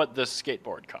to saw. know what this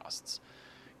skateboard costs.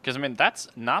 Because, I mean, that's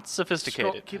not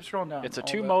sophisticated. Keep scrolling down. It's a a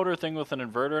little bit. two-motor thing with an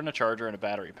inverter and a charger and a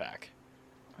battery pack.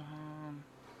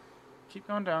 Keep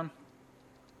going down.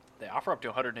 They offer up to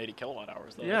 180 kilowatt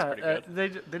hours, though. Yeah, That's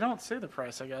pretty good. they don't say the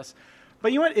price, I guess.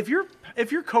 But you know what?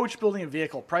 If you're coach building a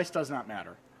vehicle, price does not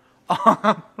matter.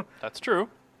 That's true.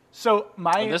 So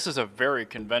And this is a very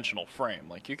conventional frame.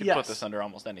 Like, you could put Yes. this under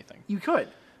almost anything. you could.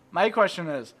 My question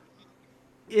is,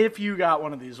 if you got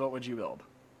one of these, what would you build?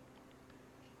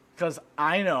 Because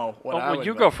I know what I Well, would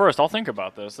you build. go first. I'll think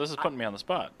about this. This is putting me on the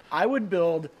spot. I would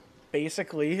build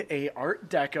basically a Art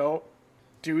Deco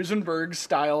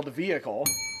Duesenberg-styled vehicle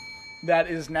that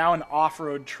is now an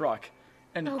off-road truck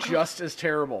and just as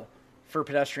terrible for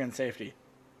pedestrian safety.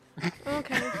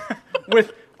 Okay.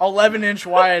 With 11-inch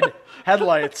wide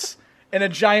headlights and a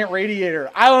giant radiator.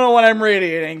 I don't know what I'm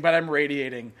radiating, but I'm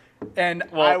radiating. And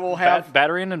Well, I will have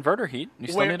battery and inverter heat. You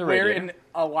still need a where radiator. in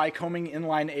a Lycoming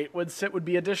inline 8 would sit would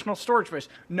be additional storage space.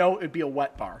 No, it'd be a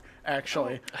wet bar,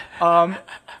 actually.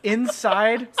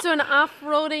 Inside, So an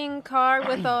off-roading car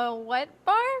with a wet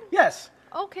bar? yes.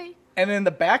 Okay. And in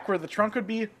the back where the trunk would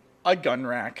be, a gun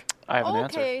rack. I have an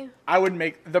answer. Okay. I would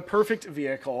make the perfect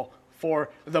vehicle for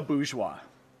the bourgeois.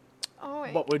 All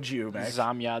right. What would you make?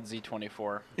 Zamyad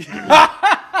Z24.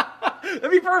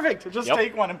 That'd be perfect. Just Yep.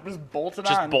 take one and just bolt it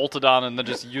Just on. bolt it on and then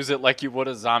just use it like you would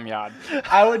a Zamyad.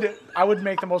 I would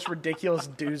make the most ridiculous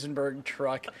Duesenberg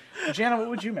truck. Jana, what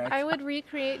would you make? I would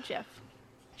recreate Jeff.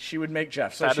 She would make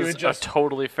Jeff. So That she is would just a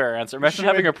totally fair answer. Imagine she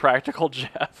having would- a practical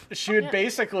Jeff. she would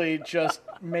basically just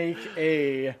make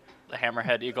a The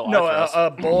Hammerhead Eagle no Eye Thrust.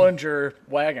 a Bollinger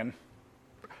wagon.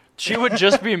 She would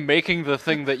just be making the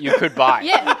thing that you could buy.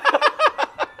 Yeah.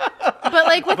 But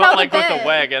like without But like the with bed. the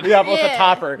wagon. Yeah, with the Yeah.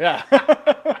 topper. Yeah.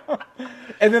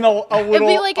 And then a It'd little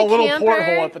be like a little camper,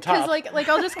 porthole at the top. Because like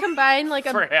I'll just combine like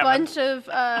a For Hammond. bunch of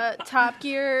Top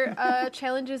Gear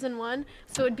challenges in one.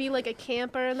 So it'd be like a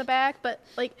camper in the back, but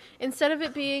like instead of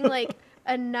it being like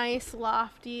a nice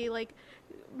lofty like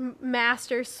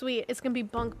master suite, it's gonna be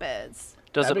bunk beds.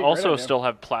 Does That'd it be a great also idea. still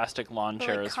have plastic lawn Like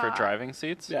chairs for cot. Yeah. driving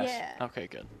seats? Yes. Yeah. Okay,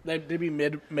 good. They'd be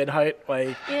mid height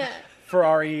like Yeah.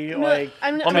 Ferrari like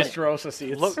I'm- Testarossa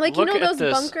seats. Look- Like you know at those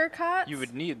this. bunker cots? You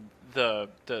would need the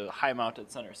high mounted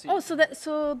center seat. Oh, so that's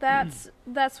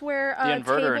where the table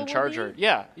inverter will and charger. be?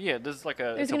 Yeah, this is like a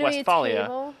There's it's a gonna be a Westphalia.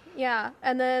 table, yeah,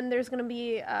 and then there's gonna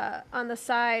be on the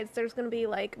sides. There's gonna be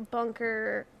like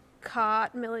bunker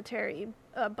cot military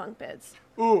bunk beds.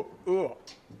 Ooh.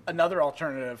 Another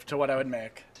alternative to what I would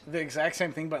make. The exact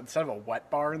same thing, but instead of a wet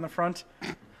bar in the front,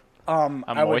 A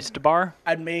I would- moist bar.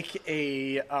 I'd make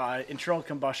a internal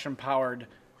combustion powered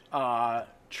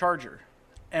charger.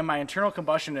 And my internal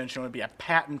combustion engine would be a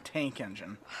patent tank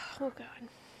engine. Oh god.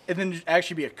 And then it'd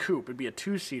actually be a coupe. It'd be a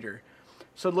 2-seater.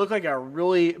 So it'd look like a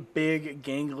really big,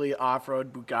 gangly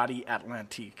off-road Bugatti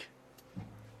Atlantique.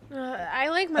 I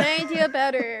like my idea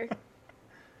better.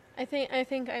 I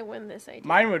think I win this idea.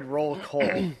 Mine would roll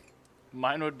coal.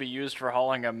 Mine would be used for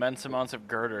hauling immense amounts of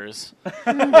girders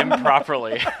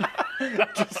improperly.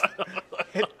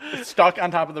 Stuck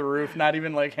on top of the roof, not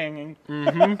even like hanging.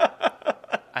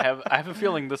 I have a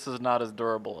feeling this is not as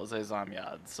durable as a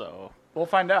Zamyad, so We'll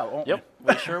find out, won't yep,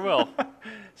 we sure will. we?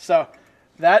 So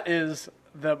that is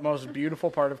the most beautiful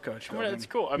part of coach building. it's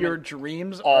cool. I Your mean,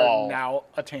 dreams all- are now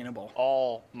attainable.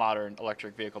 All modern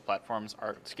electric vehicle platforms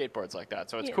are skateboards like that,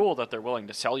 so it's Yeah. cool that they're willing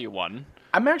to sell you one.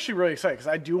 I'm actually really excited because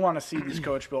I do want to see these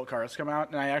coach built cars come out,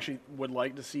 and I actually would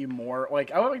like to see more.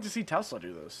 Like I would like to see Tesla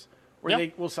do this, where Yeah.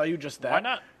 they will sell you just that. Why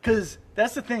not? Because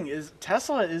that's the thing is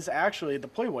Tesla is actually the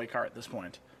Playboy car at this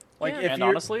point. Like Yeah. if And you're,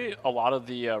 honestly, a lot of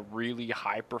the really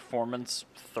high performance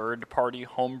third party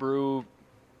homebrew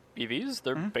EVs,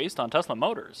 they're based on Tesla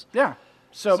motors. yeah.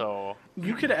 So, So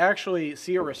you could actually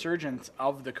see a resurgence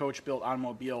of the coach built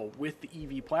automobile with the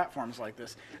EV platforms like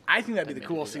this. I think that'd be the maybe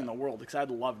coolest do thing in that. the world because I'd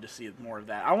love to see more of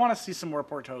that. I want to see some more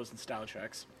Portos and style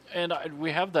checks. and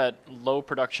we have that low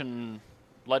production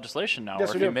legislation now, Yes,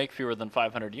 where we if you do. make fewer than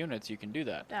 500 units, you can do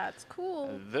that. That's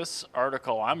cool. This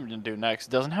article I'm going to do next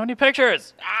doesn't have any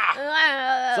pictures.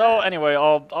 Ah. So anyway,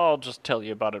 I'll just tell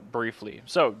you about it briefly.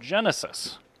 So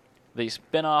Genesis, the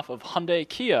spin-off of Hyundai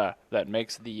Kia that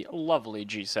makes the lovely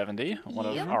G70,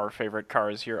 one Yep. of our favorite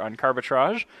cars here on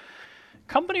Carbitrage.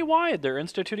 Company-wide, they're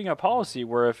instituting a policy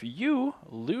where if you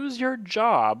lose your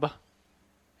job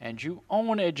and you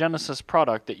own a Genesis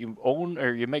product that you own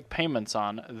or you make payments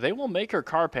on, they will make your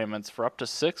car payments for up to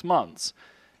 6 months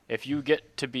if you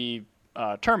get to be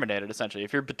terminated, essentially,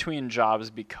 if you're between jobs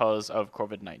because of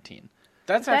COVID-19.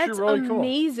 That's That's actually really cool.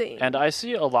 amazing. And I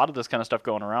see a lot of this kind of stuff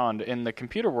going around. In the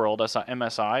computer world, I saw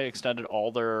MSI extended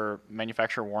all their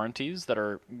manufacturer warranties that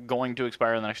are going to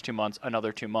expire in the next 2 months,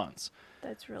 another 2 months.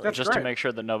 That's really That's just to great. make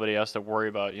sure that nobody has to worry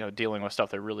about, dealing with stuff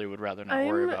they really would rather not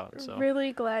worry about. So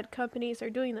really glad companies are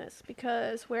doing this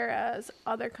because whereas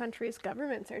other countries'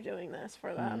 governments are doing this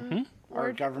for them,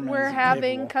 Our government we're is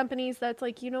having capable. companies that's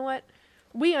like, you know what,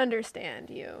 we understand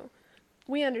you.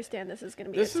 We understand this is going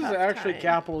to be. This a is tough actually time.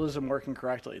 capitalism working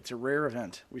correctly. It's a rare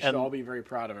event. We should And- all be very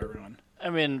proud of everyone. I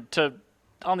mean,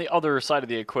 on the other side of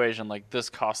the equation, like this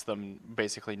costs them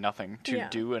basically nothing to Yeah.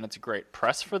 do, and it's great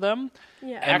press for them.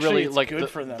 Yeah. And Actually, really, it's like good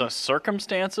for them. the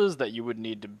circumstances that you would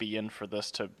need to be in for this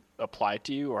to apply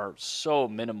to you are so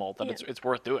minimal that Yeah. it's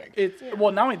worth doing.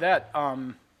 Well, not only that,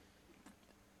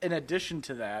 in addition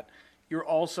to that, you're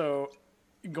also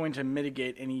going to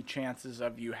mitigate any chances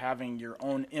of you having your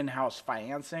own in-house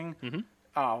financing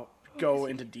go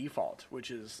into default, which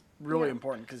is really Yeah.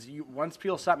 important because once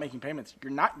people stop making payments,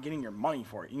 you're not getting your money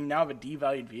for it. You now have a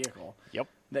devalued vehicle Yep.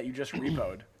 that you just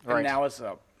repoed, Right. and now it's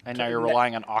a And now you're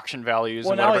relying on auction values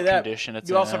well, and not whatever only that, condition it's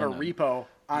you also have in. a repo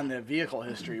on the vehicle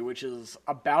history, which is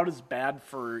about as bad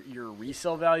for your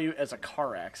resale value as a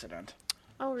car accident.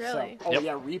 Oh, really? So, Yep.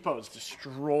 yeah, repos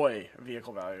destroy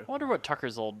vehicle value. I wonder what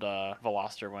Tucker's old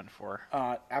Veloster went for.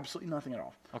 Absolutely nothing at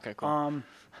all. Okay, cool.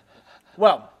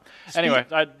 Well, Anyway,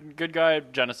 good guy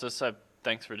Genesis.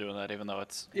 Thanks for doing that, even though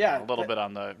it's Yeah, a little bit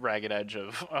on the ragged edge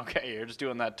of okay, you're just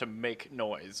doing that to make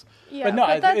noise. Yeah, but no,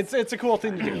 that's- it's a cool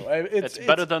thing to do. It's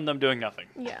better than them doing nothing.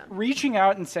 yeah. Reaching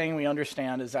out and saying we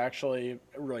understand is actually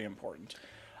really important.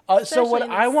 So what Especially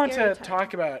in I this want to scary time.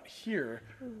 talk about here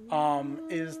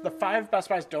is the 5 Best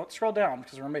Buys. Don't scroll down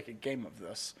because we're going to make a game of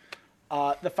this.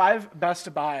 The 5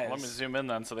 Best Buys. Let me zoom in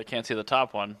then so they can't see the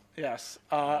top one. Yes,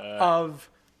 of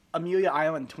Amelia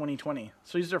Island 2020.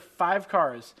 So these are 5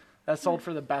 cars that sold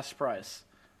for the best price.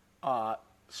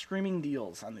 Screaming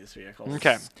deals on these vehicles.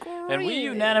 Okay. And we Screaming.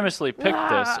 unanimously picked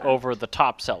this Ah. over the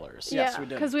top sellers. Yes, Yeah, we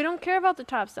did. because we don't care about the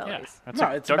top Yeah, sellers. that's No,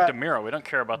 like it's Doug about- DeMiro. We don't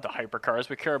care about the hypercars.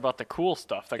 We care about the cool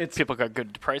stuff that It's- people got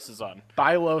good prices on.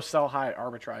 Buy low, sell high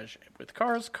arbitrage. With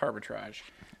cars, carbitrage.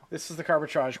 This is the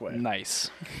carbitrage way. Nice.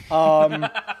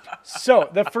 So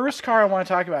the first car I want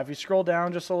to talk about, if you scroll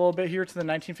down just a little bit here to the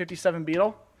 1957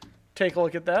 Beetle, take a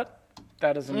look at that.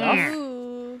 That is enough.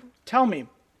 Ooh. Tell me,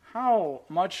 how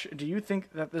much do you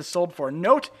think that this sold for?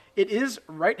 Note, it is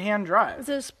right-hand drive.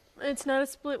 It's not a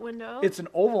split window. It's an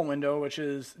oval window, which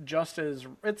is just as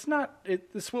it's not.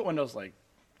 The split window's like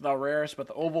the rarest, but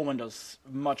the oval window's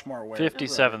much more rare.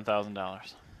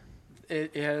 $57,000.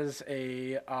 It has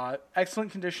a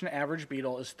excellent condition. Average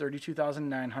Beetle is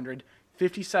 32,900.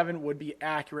 57 would be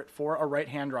accurate for a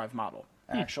right-hand drive model.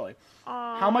 Actually,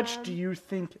 how much do you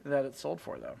think that it sold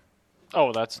for, though?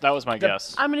 Oh, that was my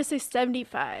guess. I'm gonna say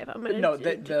 75. I'm gonna No,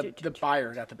 the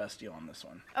buyer got the best deal on this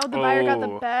one. Oh, the buyer got the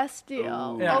Oh. best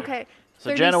deal. Yeah. Okay.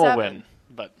 So Jenna will 37. win,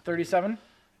 but 37,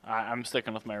 I'm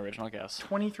sticking with my original guess.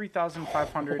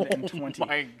 23,520.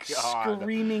 My God.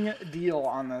 Screaming deal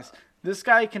on this. This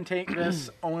guy can take this,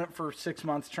 own it for 6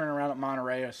 months, turn around at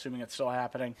Monterey, assuming it's still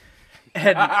happening,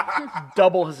 and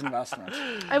double his investment.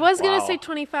 I was gonna Wow. say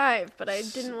 25, but I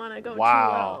didn't want to go too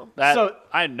Wow. low. That, So-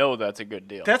 I know that's a good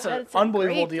deal. That's an That's a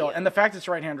unbelievable great deal. deal. And the fact it's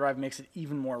right-hand drive makes it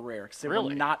even more rare because there were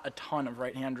Really? not a ton of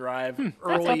right-hand drive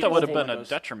early. I thought that would have oval been a windows.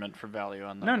 detriment for value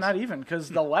on those. No, not even, because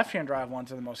the left-hand drive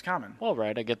ones are the most common. Well,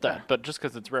 right, I get that. But just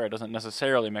because it's rare doesn't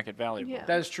necessarily make it valuable. Yeah.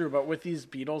 That is true, but with these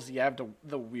Beetles, you have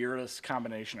the weirdest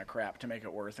combination of crap to make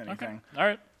it worth anything. All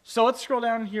right. So let's scroll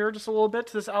down here just a little bit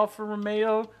to this Alfa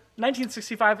Romeo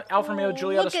 1965 Alfa Romeo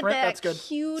Giulietta Look Sprint. at that That's good.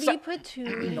 cutie So-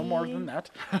 patootie. no more than that.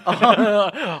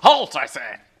 Halt, I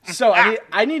say. So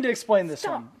I need to explain this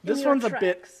Stop one. in This your one's a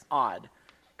bit tracks. odd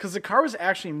because the car was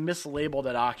actually mislabeled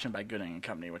at auction by Gooding and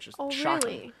Company, which is Oh, shocking.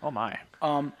 really? Oh, my.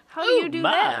 How do you do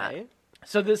that?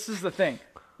 So this is the thing.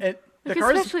 The Like,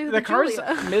 car's especially with the the car's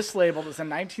Giulia. mislabeled as a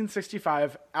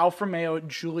 1965 Alfa Romeo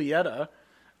Giulietta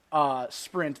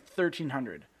Sprint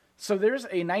 1300. So there's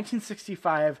a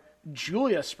 1965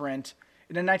 Giulia Sprint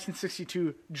and a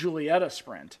 1962 Giulietta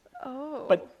Sprint, Oh.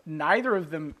 but neither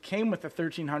of them came with a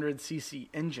 1300cc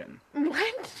engine.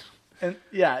 What? And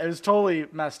yeah, it was totally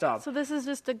messed up. So this is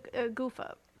just a goof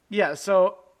up. Yeah,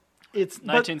 so it's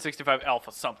 1965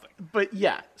 Alpha something. But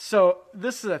yeah, so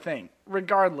this is the thing.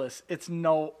 Regardless, it's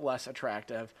no less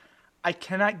attractive. I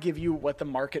cannot give you what the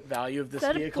market value of this Is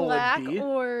that a vehicle black would be.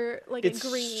 or like It's a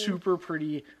green? super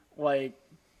pretty, like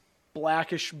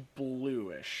blackish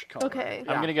bluish color. Okay.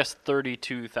 I'm going to guess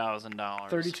 $32,000.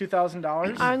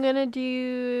 $32,000. I'm gonna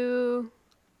do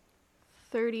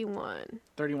 31.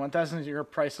 31,000. Your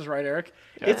price is right, Eric.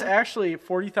 It's actually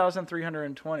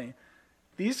 40,320.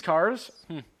 These cars,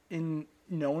 in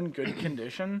known good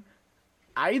condition,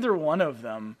 either one of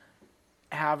them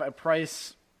have a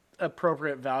price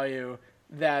appropriate value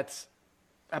that's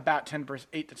about 10%,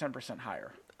 8 to 10%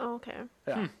 higher. Oh, okay.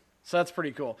 Yeah. So that's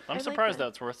pretty cool. I'm I like surprised that.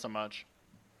 that's worth so much.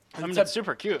 I mean, It's a- it's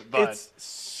super cute, but It's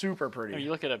super pretty. you know,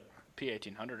 you look at a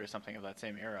P1800 or something of that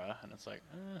same era, and it's like,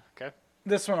 okay.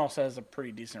 This one also has a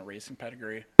pretty decent racing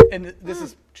pedigree. And this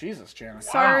is Jesus, Janice.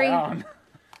 Sorry. Wow.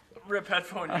 Rip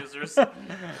headphone users.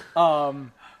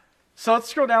 So let's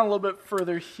scroll down a little bit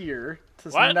further here to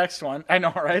the What? next one. I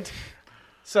know, right?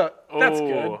 So that's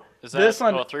good. Is that, This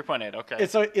one, 3.8, okay.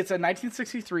 it's a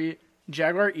 1963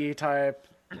 Jaguar E-Type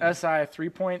SI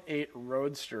 3.8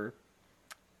 Roadster,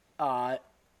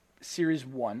 Series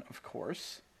 1, of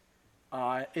course.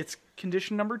 It's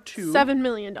condition number 2. $7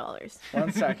 million.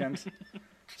 1 second.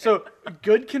 So,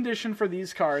 good condition for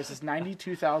these cars is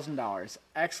 $92,000.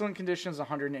 Excellent condition is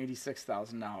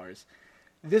 $186,000.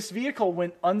 This vehicle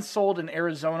went unsold in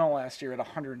Arizona last year at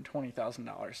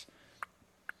 $120,000.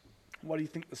 What do you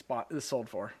think this sold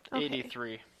for? Okay.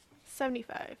 83.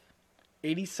 75.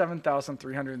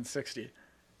 $87,360.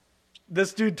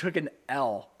 This dude took an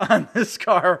L on this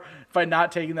car by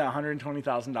not taking that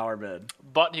 $120,000 bid.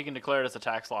 But he can declare it as a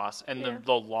tax loss. And Yeah.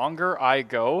 the longer I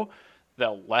go, the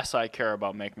less I care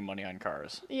about making money on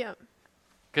cars. Yeah.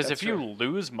 Because That's if you true.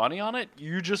 lose money on it,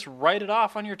 you just write it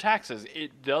off on your taxes.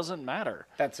 It doesn't matter.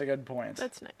 That's a good point.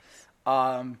 That's nice.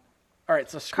 All right,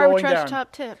 so Car scrolling Trash down,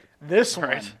 top tip. this one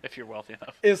Right? If you're wealthy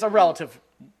enough. is a relative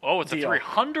Oh, it's a Deal.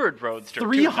 300 Roadster.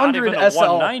 300 too, not even a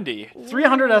SL. 190.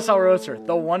 300 SL Roadster,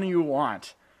 the one you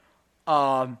want.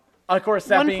 Of course,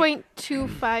 that being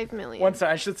 1.25 million.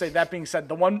 I should say that being said,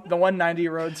 the 190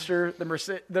 Roadster, the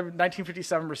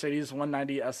 1957 Mercedes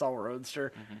 190 SL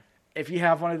Roadster. Mm-hmm. If you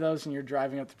have one of those and you're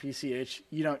driving up to PCH,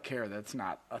 you don't care that it's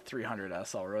not a 300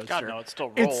 SL Roadster. God, no, it still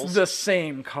rolls. It's the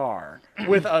same car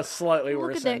with a slightly Look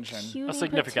worse at that engine, cutie A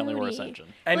significantly worse patootie.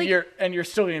 engine. and Like- you're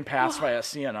still getting passed by a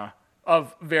Sienna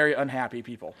of very unhappy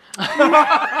people.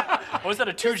 Was that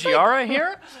a 2GR I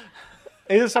hear?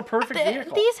 It is a perfect Th-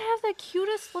 vehicle. These have the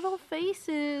cutest little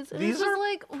faces. And These this is are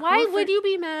like, why would perfect- you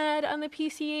be mad on the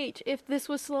PCH if this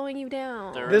was slowing you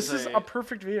down? This is a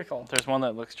perfect vehicle. There's one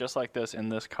that looks just like this in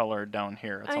this color down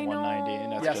here. It's a I 190,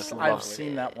 and know. it's Yes, just I've lovely.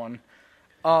 seen that one.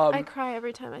 I cry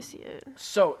every time I see it.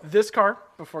 So this car,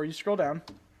 before you scroll down,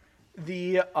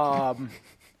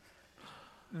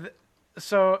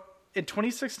 so in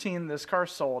 2016, this car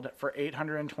sold for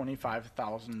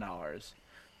 $825,000,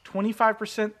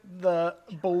 25% the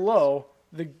below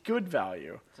the good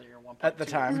value So you're 1.2. at the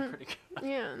time. Pretty good.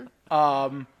 Yeah.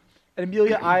 At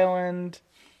Amelia Island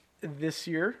this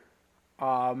year,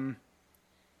 I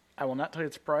will not tell you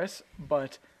its price,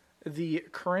 but the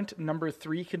current number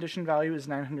 3 condition value is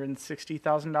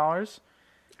 $960,000.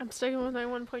 I'm sticking with my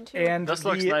 1.2. And This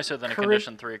looks the nicer than a current-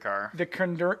 Condition 3 car.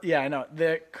 Yeah, I know.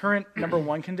 The current number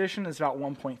 1 condition is about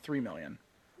 $1.3 million.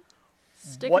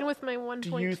 Sticking what with my 1.2.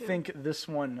 Do you think this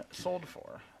one sold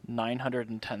for?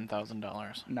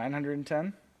 $910,000.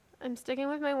 910? I'm sticking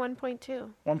with my 1.2.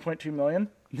 1.2 million?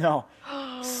 No.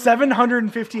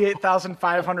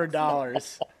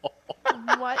 $758,500.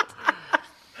 What?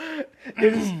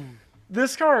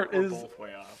 This car is Both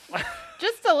way off.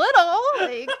 Just a little.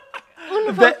 Like,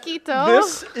 un that- poquito.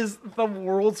 this is the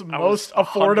world's most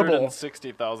affordable.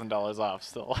 $160,000 off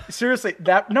still. Seriously,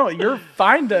 you're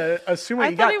fine to assume what I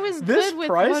you thought got. it was this good with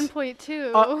price,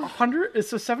 1.2.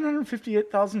 It's a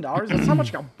 $758,000. That's how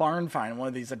much like a barn find one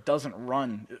of these that doesn't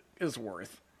run is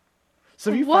worth.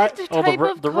 So if you what find Oh, type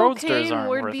the of Roadsters cocaine aren't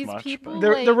were worth these much, people?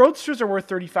 but- like, the Roadsters are worth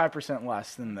 35%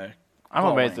 less than the. I'm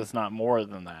Gullwing. amazed it's not more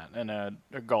than that in a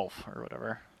Golf or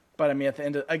whatever. But I mean, at the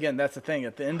end, that's the thing.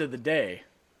 At the end of the day,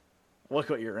 look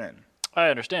what you're in. I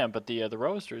understand, but the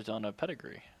Roadsters don't have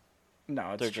pedigree.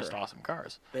 No, it's They're true. just awesome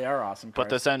cars. They are awesome. But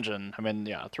cars. this engine, I mean,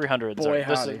 yeah, 300s. Boy,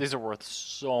 howdy. These are worth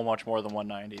so much more than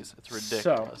 190s. It's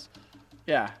ridiculous.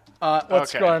 yeah.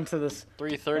 Let's Okay. go on to this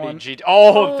 330 One. GT.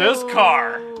 Oh, this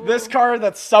car! this car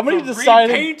that somebody The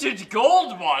decided repainted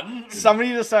gold one.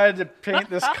 somebody decided to paint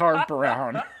this car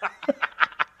brown.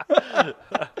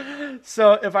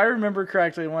 So if I remember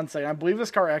correctly, one second, I believe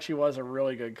this car actually was a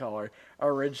really good color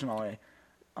originally.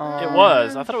 It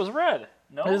was. I thought it was red.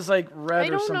 No. It was like red I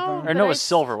or don't something. know. Or But no, it I was s-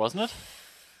 silver, wasn't it?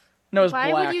 No, it was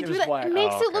Why black. would you it do was that? black. It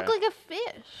makes Oh, it look okay. like a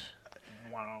fish.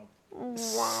 Wow.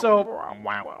 So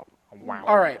Wow. Wow.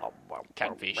 all right,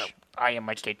 Catfish. I am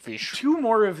a catfish. 2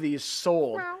 more of these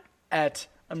sold Wow. at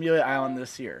Amelia Island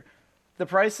this year. The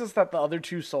prices that the other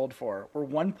 2 sold for were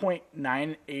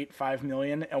 $1.985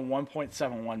 million and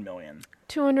 $1.71 million.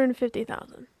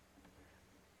 250,000.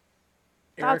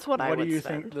 That's Eric, what I What would do you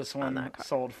spend think this on one that car.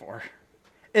 sold for?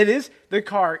 The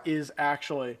car is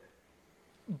actually,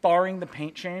 barring the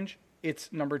paint change,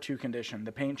 it's number 2 condition.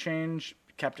 The paint change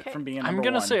kept it Okay. from being number 1. I'm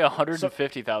gonna say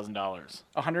 $150,000.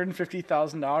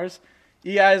 $150,000.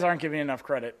 You guys aren't giving enough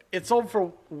credit. It sold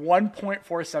for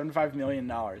 $1.475 million.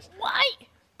 Why?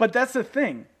 But that's the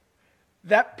thing.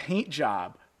 That paint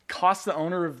job cost the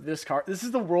owner of this car. This is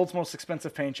the world's most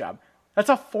expensive paint job. That's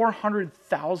a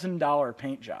 $400,000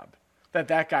 paint job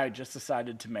that guy just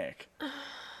decided to make.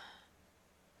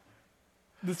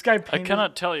 This guy I painted.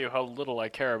 cannot tell you how little I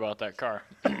care about that car.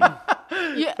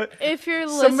 if you're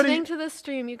Somebody- listening to this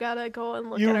stream, you gotta go and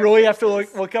look. You at our really have to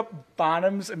faces. look up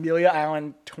Bonham's Amelia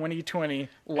Island 2020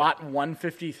 lot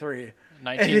 153.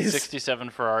 1967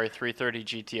 Ferrari 330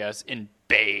 GTS in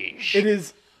beige. It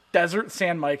is desert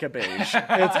sand mica beige.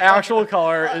 Its actual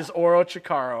color is Oro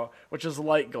Chicaro, which is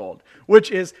light gold, which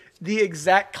is the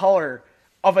exact color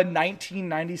of a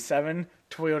 1997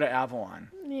 Toyota Avalon.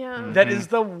 Yeah. That is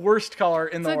the worst color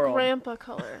in It's the a world. grandpa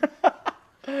color.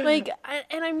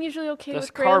 And I'm usually okay This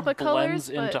with car grandpa blends colors,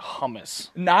 into but hummus.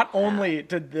 Not only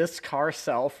did this car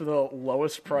sell for the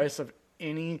lowest price of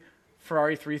any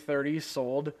Ferrari 330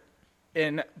 sold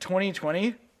in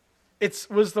 2020, it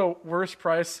was the worst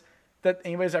price that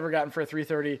anybody's ever gotten for a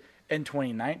 330 in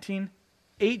 2019,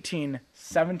 18,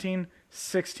 17,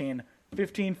 16,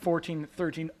 15, 14,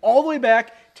 13, all the way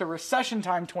back to recession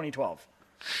time 2012.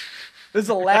 This is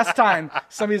the last time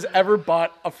somebody's ever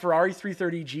bought a Ferrari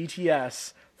 330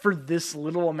 GTS for this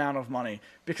little amount of money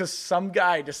because some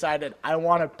guy decided, I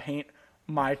want to paint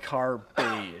my car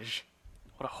beige.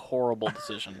 What a horrible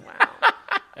decision.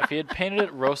 If he had painted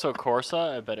it Rosso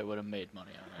Corsa, I bet it would have made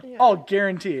money on it. yeah. Oh,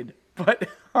 guaranteed. But,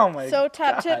 oh my god. So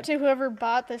top tip to whoever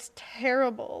bought this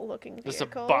terrible looking vehicle. This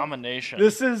abomination.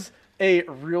 This is a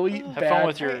really Have bad fun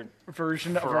with your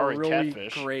version of Ferrari a really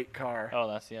Catfish. great car. Oh,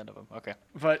 that's the end of him. Okay.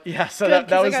 But yeah, so Good, that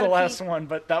 'cause I was the gotta last pee. one.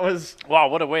 But that was Wow,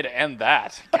 what a way to end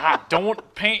that. God,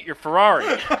 don't paint your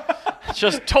Ferrari.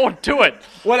 Just don't do it.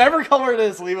 whatever color it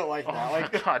is, leave it like that. Oh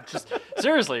Like my God, just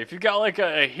seriously, if you got like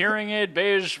a hearing aid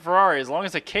beige Ferrari, as long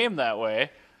as it came that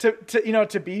way,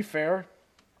 to be fair,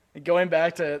 going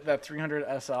back to that 300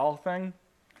 SL thing,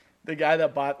 the guy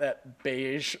that bought that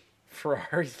beige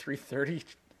Ferrari 330,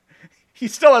 he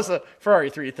still has a Ferrari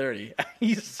 330.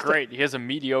 He's still- great. He has a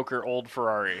mediocre old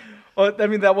Ferrari. Well, I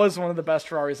mean, that was one of the best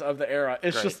Ferraris of the era.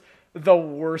 It's Great. just the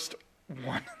worst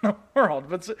one in the world.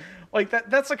 But like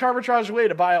that's a arbitrage way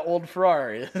to buy an old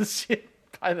Ferrari. Is you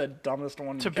buy the dumbest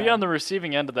one. To be on the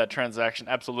receiving end of that transaction,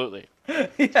 absolutely. yeah,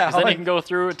 Then like, you can go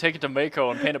through and take it to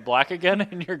Mako and paint it black again,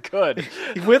 and you're good.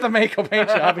 with a Mako paint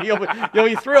job, you'll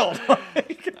be thrilled.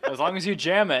 As long as you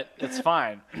jam it, it's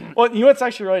fine. Well, you know what's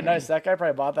actually really nice? That guy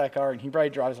probably bought that car, and he probably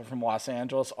drives it from Los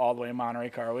Angeles all the way to Monterey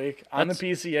Car Week on the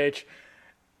PCH.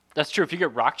 That's true. If you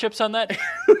get rock chips on that,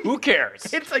 who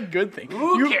cares? It's a good thing.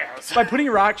 Who cares? By putting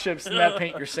rock chips in that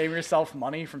paint, you're saving yourself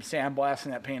money from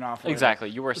sandblasting that paint off. later. Exactly.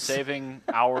 You are saving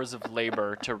hours of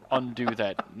labor to undo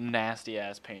that nasty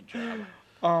ass paint job.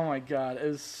 Oh my god, it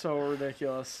was so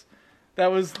ridiculous.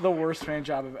 That was the worst paint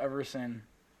job I've ever seen.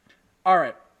 All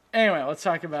right. Anyway, let's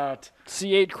talk about.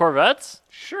 C8 Corvettes?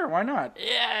 Sure, why not?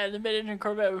 Yeah, the mid-engine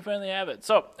Corvette, we finally have it.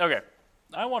 So, okay.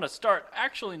 I want to start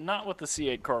actually not with the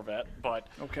C8 Corvette, but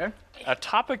Okay. a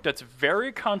topic that's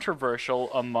very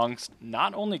controversial amongst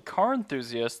not only car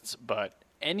enthusiasts, but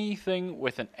anything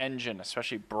with an engine,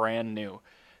 especially brand new.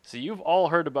 So you've all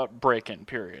heard about break-in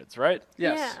periods, right?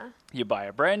 Yes. Yeah. You buy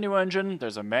a brand new engine,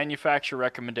 there's a manufacturer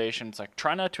recommendation. It's like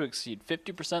try not to exceed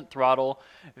 50% throttle,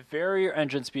 vary your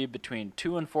engine speed between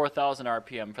 2 and 4,000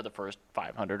 RPM for the first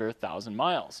 500 or 1,000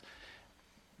 miles.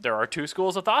 There are two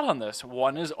schools of thought on this.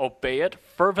 One is obey it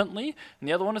fervently, and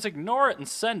the other one is ignore it and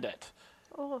send it.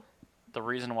 Oh. The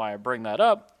reason why I bring that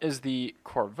up is the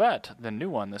Corvette, the new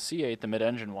one, the C8, the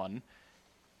mid-engine one,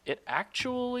 it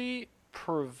actually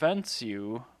prevents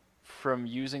you from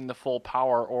using the full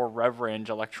power or rev range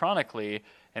electronically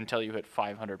until you hit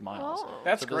 500 miles. Oh.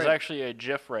 That's so great. there's actually a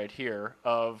GIF right here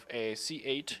of a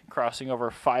C8 crossing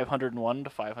over 501 to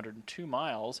 502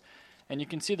 miles, and you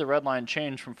can see the red line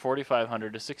change from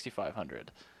 4,500 to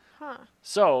 6,500. Huh.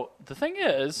 So the thing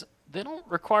is, they don't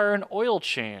require an oil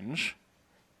change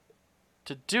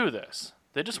to do this.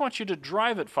 They just want you to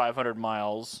drive at 500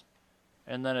 miles,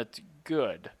 and then it's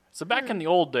good. So back in the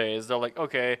old days, they're like,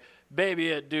 okay, baby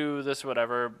it, do this,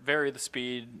 whatever, vary the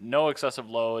speed, no excessive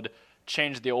load,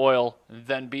 change the oil,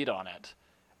 then beat on it.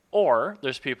 Or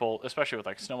there's people, especially with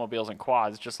like snowmobiles and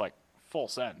quads, just like full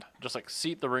send, just like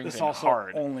seat the rings This in also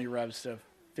hard. only revs to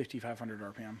 5,500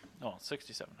 RPM. Oh,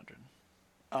 6,700.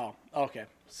 Oh, okay.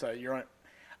 So you're on.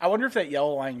 I wonder if that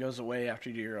yellow line goes away after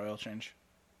you do your oil change.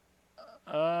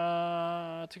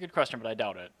 It's a good question, but I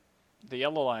doubt it. The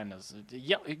yellow line is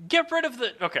get rid of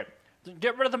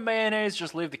the mayonnaise.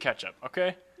 Just leave the ketchup,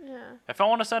 okay? Yeah. If I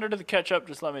want to send her to the ketchup,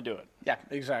 just let me do it. Yeah,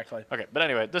 exactly. Okay, but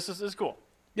anyway, this is cool.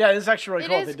 Yeah, it's actually really It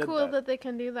cool. is they did cool that. that they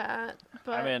can do that.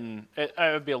 But I mean,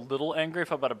 I would be a little angry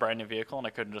if I bought a brand new vehicle and I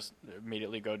couldn't just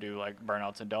immediately go do like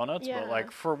burnouts and donuts. Yeah. But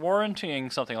like for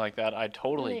warrantying something like that, I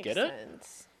totally makes get it,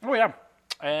 sense. Oh yeah,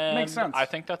 and Makes sense. I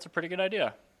think that's a pretty good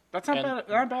idea. that's not And- not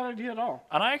a bad idea at all.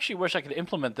 And I actually wish I could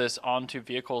implement this onto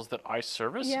vehicles that I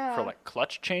service Yeah. for like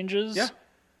clutch changes, Yeah.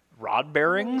 rod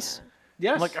bearings.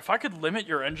 Yes. I'm like, if I could limit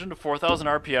your engine to 4,000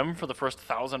 RPM for the first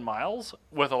 1,000 miles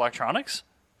with electronics,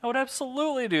 I would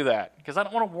absolutely do that because I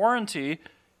don't want to warranty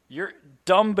your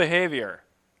dumb behavior.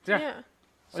 Yeah.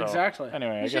 So, Exactly.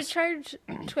 Anyway, You I should guess. charge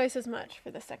twice as much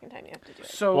for the second time you have to do it.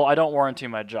 So Well, I don't warranty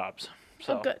my jobs,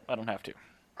 so good. I don't have to.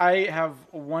 I have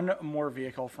one more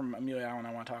vehicle from Amelia Island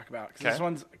I want to talk about because this Okay.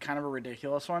 one's kind of a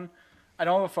ridiculous one. I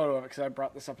don't have a photo of it because I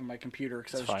brought this up on my computer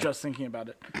because I was It's fine. just thinking about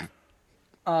it.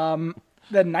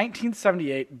 The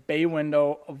 1978 bay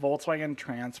window Volkswagen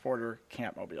Transporter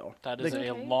Campmobile. That is Okay.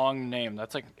 a long name.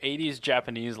 That's like 80s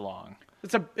Japanese long.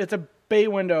 It's a bay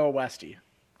window Westie.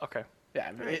 Okay.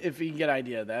 Yeah, if you can get an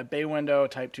idea of that. Bay window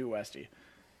Type 2 Westie.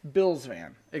 Bill's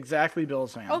van. Exactly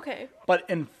Bill's van. Okay. But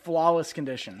in flawless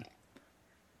condition.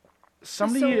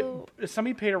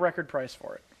 Somebody paid a record price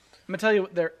for it. I'm gonna tell you,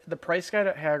 the price guide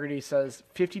at Haggerty says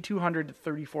 $5,200 to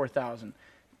 $34,000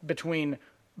 between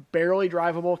barely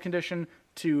drivable condition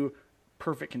to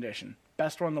perfect condition.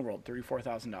 Best one in the world,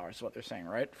 $34,000 is what they're saying,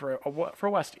 right? For a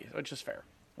Westie, which is fair.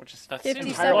 Which is That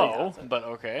 57. seems low, but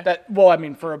okay. I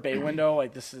mean, for a bay window,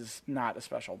 like this is not a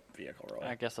special vehicle, really.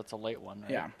 I guess that's a late one,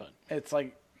 right? Yeah, But it's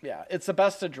like, it's the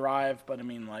best to drive, but I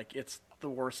mean, like, it's the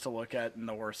worst to look at and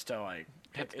the worst to like.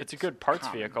 it's a good parts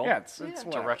common. vehicle. Yeah, it's Yeah. To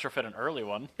whatever. retrofit an early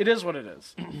one. It is what it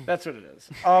is. That's what it is.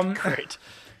 Great.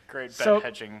 Great bet So-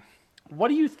 hedging. What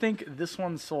do you think this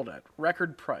one sold at?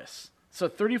 Record price. So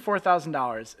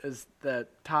 $34,000 is the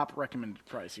top recommended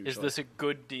price usually. Is this a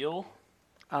good deal?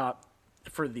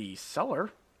 for the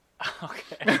seller?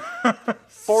 Okay.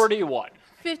 41.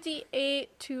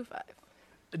 5825.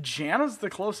 Jana's the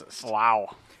closest,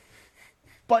 Wow.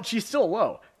 but she's still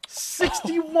low.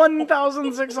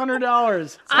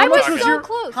 $61,600. I was so your,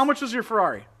 close. How much was your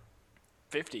Ferrari?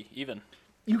 50 even.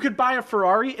 You could buy a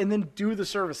Ferrari and then do the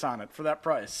service on it for that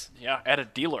price. Yeah, at a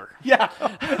dealer. Yeah.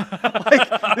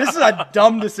 Like, this is a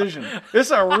dumb decision. This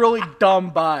is a really dumb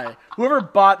buy. Whoever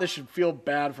bought this should feel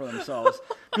bad for themselves.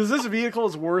 Because this vehicle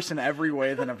is worse in every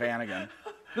way than a Vanagon.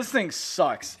 This thing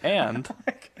sucks. And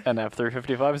an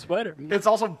F355 Spider. It's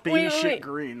also baby Wait, shit wait.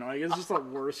 green. Like, it's just the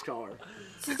worst color.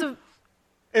 This is a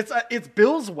It's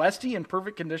Bill's Westie in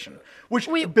perfect condition. Which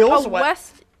wait, Bill's a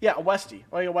West Yeah, a Westie.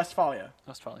 Like a Westphalia.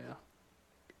 Australia.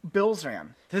 Bill's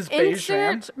van. His beige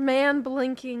van. insert man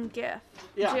blinking gif.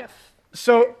 Yeah. GIF.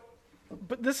 So,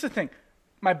 but this is the thing.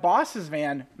 My boss's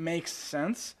van makes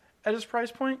sense at his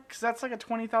price point because that's like a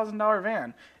 $20,000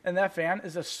 van, and that van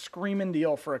is a screaming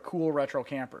deal for a cool retro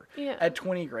camper. Yeah. At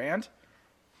 $20,000,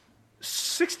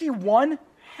 61?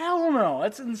 Hell no,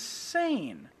 that's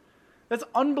insane. That's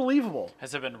unbelievable.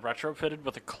 Has it been retrofitted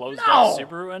with a closed No. out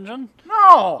Subaru engine?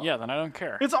 No. Yeah, then I don't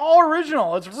care. It's all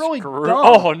original. It's really Screw- dumb.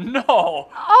 Oh no!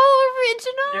 Oh,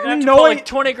 original. You're gonna have to No, put I- like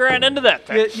 20 grand into that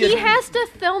thing. You- He has to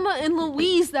Thelma and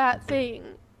Louise that thing.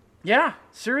 Yeah,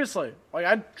 seriously. Like,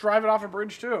 I'd drive it off a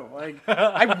bridge too. Like,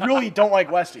 I really don't like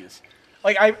Westies.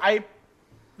 Like,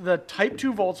 the Type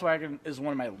 2 Volkswagen is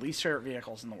one of my least favorite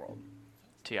vehicles in the world.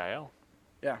 TIL.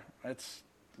 Yeah, it's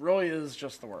really is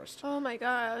just the worst. Oh my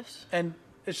gosh. And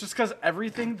it's just because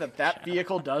everything that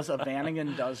vehicle does, a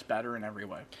Vanagon does better in every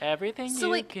way. Everything So,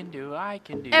 you like, can do, I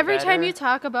can do. Every time better. you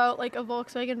talk about like a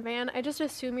Volkswagen van, I just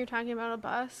assume you're talking about a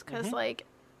bus because like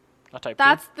A Type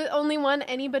that's the only one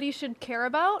anybody should care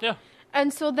about. 2. Yeah.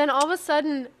 And so then all of a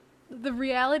sudden, the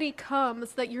reality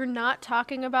comes that you're not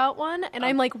talking about one, and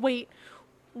I'm like, wait,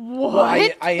 what? Well,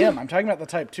 I am. I'm talking about the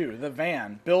Type 2, the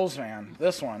van, Bill's van,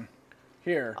 this one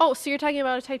here. Oh, so you're talking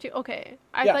about a Type 2? Okay.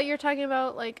 I Yeah. thought you were talking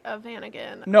about like a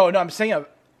Vanagon. No, I'm saying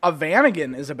a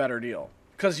Vanagon is a better deal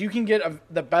because you can get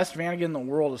the best Vanagon in the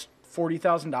world is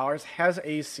 $40,000, has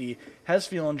AC, has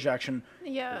fuel injection,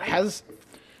 Yeah. has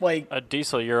like A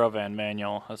diesel Eurovan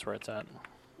manual. That's where it's at.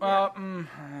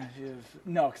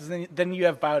 no, because then you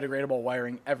have biodegradable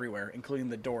wiring everywhere, including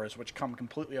the doors, which come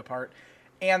completely apart,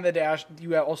 and the dash.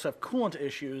 You also have coolant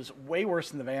issues, way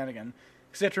worse than the Vanagon,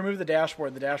 because you have to remove the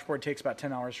dashboard. The dashboard takes about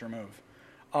 10 hours to remove,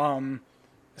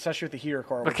 especially with the heater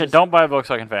core. which Okay, is- don't buy a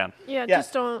Volkswagen van. Yeah, Yeah,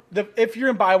 just don't. if you're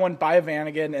gonna buy one, buy a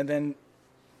Vanagon, and then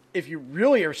if you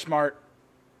really are smart,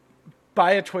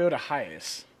 buy a Toyota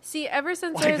Hiace. See, ever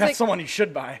since Like I was that's like, the one you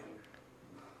should buy.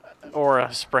 Or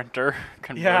a Sprinter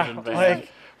conversion van. like-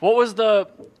 what was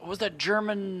that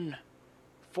German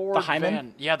Ford The Hyman?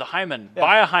 van? Yeah, the Hyman.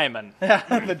 Buy a Hyman.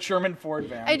 The German Ford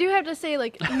van. I do have to say,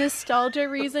 like, nostalgia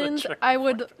reasons, I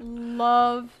would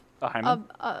love A Hyman.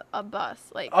 a bus.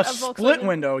 Like, a split Volkswagen.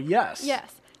 window, yes.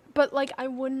 Yes. But, like, I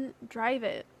wouldn't drive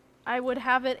it. I would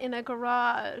have it in a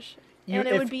garage. And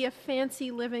it if- would be a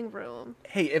fancy living room.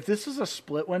 Hey, if this is a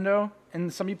split window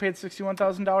and somebody paid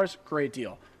 $61,000, great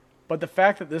deal. But the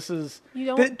fact that this is You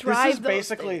don't this drive is those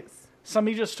basically things.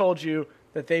 somebody just told you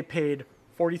that they paid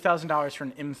 $40,000 for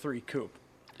an M3 coupe.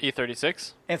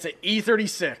 E36. And it's an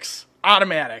E36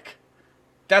 automatic.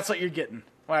 That's what you're getting.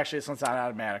 Well, actually, this one's not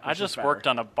automatic. I just worked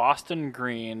on a Boston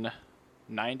Green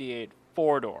 98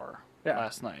 four-door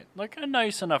last night. Like a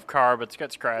nice enough car, but it's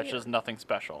got scratches, nothing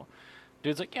special.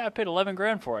 Dude's like, yeah, I paid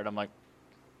 $11,000 for it. I'm like,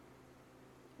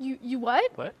 You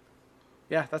what? what?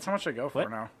 Yeah, that's how much I go for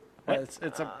What? now. What?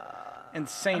 It's a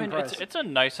insane price. It's a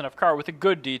nice enough car with a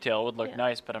good detail. It would look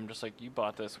nice, but I'm just like, you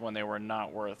bought this when they were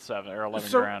not worth $7,000 or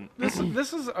 $11,000.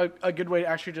 This is a good way to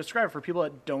actually describe it for people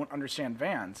that don't understand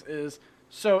vans.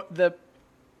 So the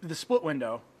split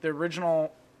window, the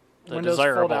original The windows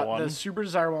desirable fold out, one. the super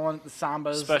desirable one, the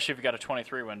Sambas. Especially if you got a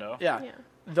 23 window. Yeah. Yeah.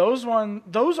 Those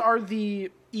are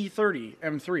the E30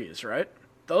 M3s, right?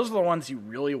 Those are the ones you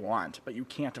really want, but you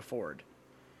can't afford.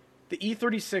 The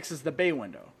E36 is the bay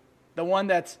window. The one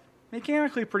that's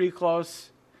mechanically pretty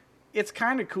close. It's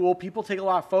kind of cool. People take a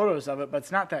lot of photos of it, but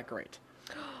it's not that great.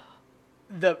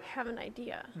 I have an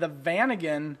idea. The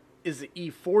Vanagon is the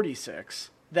E46.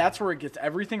 That's where it gets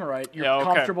everything right. You're Yeah, okay.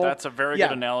 comfortable. That's a very Yeah.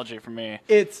 good analogy for me.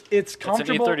 It's It's an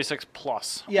comfortable. E36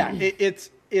 Plus. Yeah, it's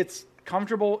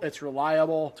comfortable. It's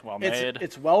reliable. It's well made.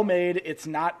 It's well made. It's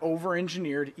not over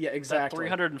engineered. Yeah, That exactly.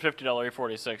 $350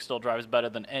 E46 still drives better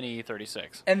than any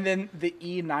E36. And then the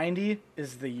E90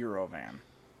 is the Eurovan.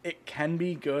 It can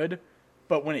be good,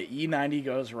 but when an E90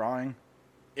 goes wrong,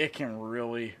 it can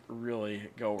really, really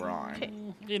go wrong. Okay.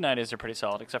 E90s are pretty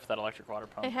solid, except for that electric water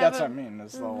I pump. have That's a what I mean.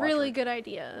 Is the really electric. good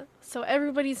idea. So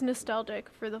everybody's nostalgic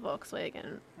for the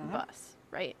Volkswagen bus,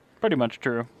 right? Pretty much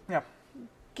true. Yeah.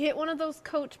 Get one of those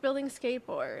coach building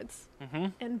skateboards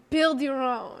and build your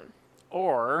own.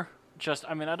 Or just,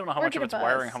 I mean, I don't know how Or much of get a it's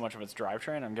wiring, bus. how much of it's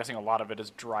drivetrain. I'm guessing a lot of it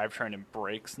is drivetrain and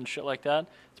brakes and shit like that.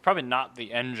 It's probably not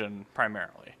the engine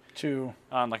primarily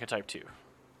on like a Type 2.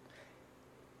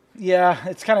 Yeah,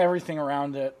 it's kind of everything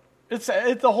around it. It's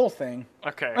the whole thing.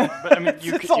 Okay, but I mean,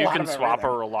 you It's can, a you lot can of swap a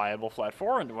everything. reliable flat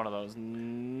four into one of those,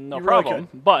 no You really problem.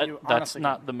 could. But You that's honestly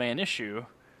not could. the main issue.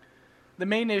 The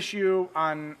main issue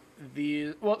on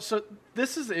so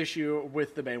this is the issue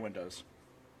with the bay windows.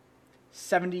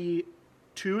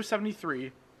 72,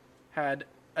 73 had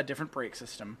a different brake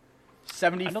system. I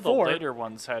 74. know the later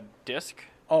ones had disc.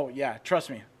 Oh yeah, trust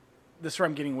me. This is where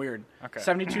I'm getting weird. Okay.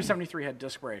 72, 73 had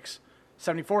disc brakes.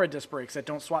 74 had disc brakes that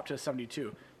don't swap to a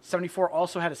 72. 74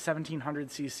 also had a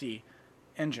 1700cc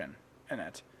engine in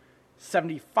it.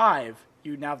 75,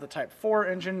 you now have the Type 4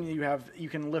 engine. You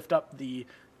can lift up the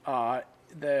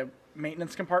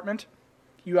maintenance compartment.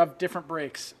 You have different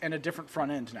brakes and a different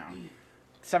front end now.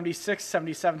 76,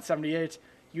 77, 78,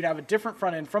 you'd have a different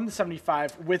front end from the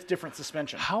 75 with different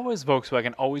suspension. How has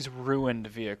Volkswagen always ruined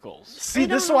vehicles? See,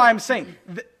 this is why I'm saying.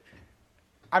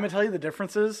 I'm going to tell you the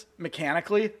differences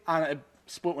mechanically on a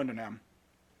split window now.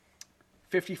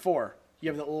 54, you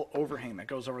have the little overhang that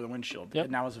goes over the windshield. Yep.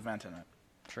 It now has a vent in it.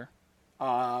 Sure.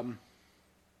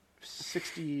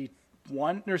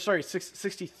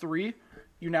 63,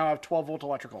 you now have 12-volt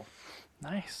electrical.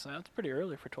 Nice. That's pretty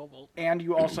early for 12 volt. And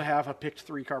you also have a picked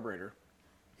 3 carburetor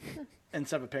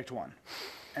instead of a picked 1.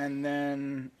 And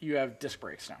then you have disc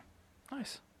brakes now.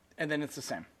 Nice. And then it's the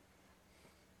same.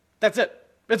 That's it.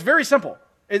 It's very simple.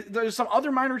 There's some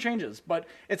other minor changes, but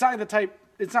it's not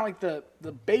like the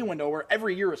bay window where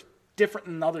every year is different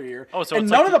than another year. Oh, so and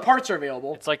it's none like of the parts are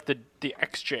available. It's like the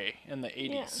XJ in the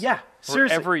 80s. Yeah, Where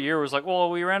seriously. every year was like, well,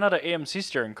 we ran out of AMC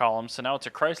steering columns, so now it's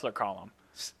a Chrysler column.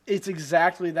 It's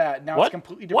exactly that. Now What? it's a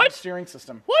completely different What? steering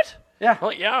system. What? Yeah.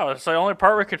 Well, yeah, it's the only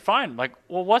part we could find. Like,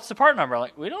 well, what's the part number?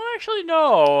 Like, we don't actually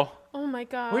know. Oh my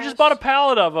god. We just bought a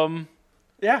pallet of them.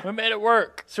 Yeah. We made it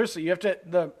work. Seriously, you have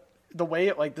to the way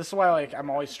it, like, this is why, like, I'm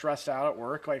always stressed out at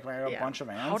work, like when I have a Yeah. bunch of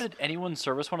vans. How did anyone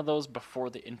service one of those before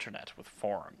the internet with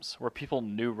forums where people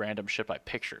knew random shit by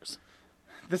pictures?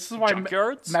 This is why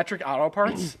Junkyards? Metric Auto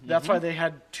Parts. That's why they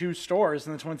had 2 stores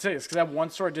in the Twin Cities, because that one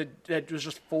store that was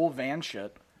just full van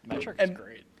shit. Metric is And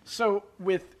great. So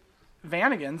with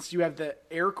Vanagons, you have the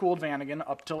air-cooled Vanagon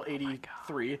up till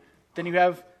 83. Then you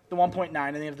have the 1.9,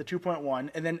 and then you have the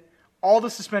 2.1, and then all the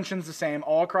suspension's the same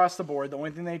all across the board. The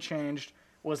only thing they changed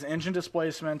was the engine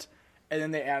displacement, and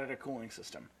then they added a cooling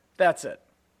system. That's it.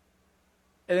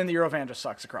 And then the Eurovan just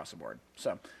sucks across the board.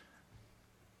 So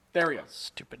there we go.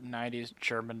 Stupid 90s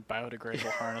German biodegradable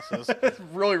harnesses. It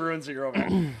really ruins the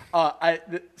Eurovan.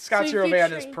 Scott's So if you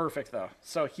Eurovan is train- perfect, though.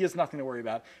 So he has nothing to worry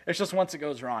about. It's just once it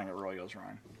goes wrong, it really goes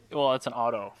wrong. Well, it's an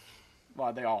auto.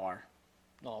 Well, they all are.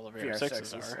 All of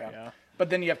VR6s, VR6s are, yeah.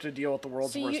 But then you have to deal with the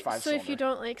world's worst So if 5-cylinder. you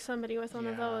don't like somebody with one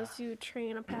of Yeah. those, you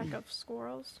train a pack of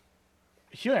squirrels.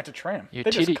 You don't have to train them. You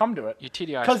They just TD come to it. You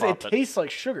TDI Because swap it tastes like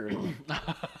sugar.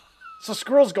 So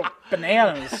squirrels go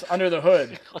bananas under the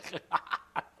hood.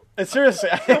 And seriously,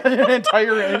 I had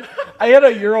I had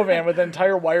a Eurovan with an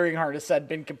entire wiring harness that had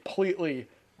been completely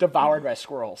devoured by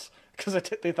squirrels because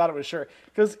they thought it was sugar.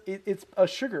 Because it's a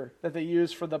sugar that they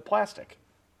use for the plastic.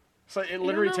 So it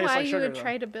literally I don't know tastes why like sugar. you would to them.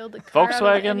 try to build a car out of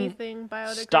Volkswagen, anything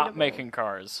biodegradable. Stop making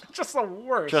cars. Just the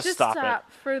worst. Just Just stop stop,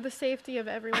 it. for the safety of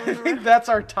everyone I think around. that's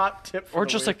our top tip. For Or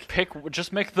the just week.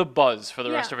 just make the buzz for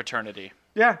the rest Yeah. of eternity.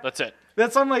 Yeah, That's it.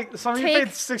 that's on like somebody Take-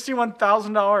 paid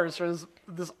 $61,000 for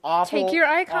this awful. Take your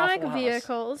awful iconic house.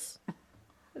 vehicles,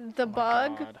 the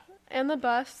bug God. and the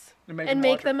bus, And make and them make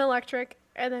electric. them electric,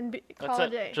 and then call That's it a it.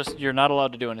 day. Just you're not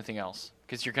allowed to do anything else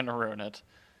because you're gonna ruin it.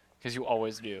 Because you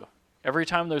always do. Every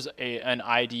time there's an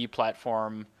ID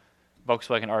platform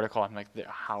Volkswagen article, I'm like,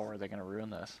 how are they gonna ruin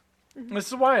this? This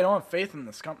is why I don't have faith in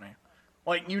this company.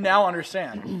 Like you now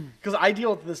understand, because I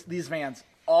deal with these vans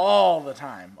all the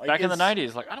time. Like, Back in the it's-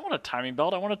 90s, like, I don't want a timing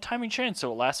belt. I want a timing chain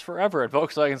so it lasts forever. And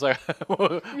Volkswagen's like,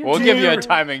 we'll give you a Dude,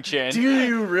 timing chain. Do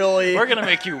you really? We're going to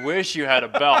make you wish you had a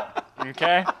belt.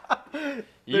 Okay?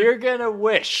 You're going to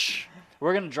wish.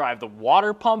 We're going to drive the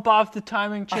water pump off the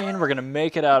timing chain. We're going to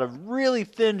make it out of really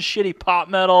thin, shitty pot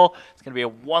metal. It's going to be a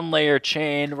one-layer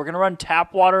chain. We're going to run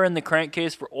tap water in the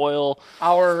crankcase for oil.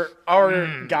 Our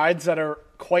guides that are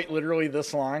quite literally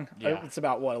this long. Yeah. It's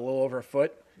about what, a little over a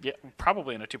foot. Yeah,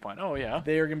 probably in a 2.0, yeah.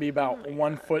 They are going to be about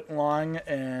 1 foot long,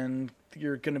 and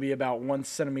you're going to be about 1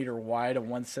 centimeter wide and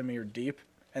 1 centimeter deep,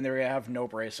 and they're going to have no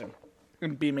bracing.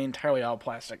 Going to be made entirely out of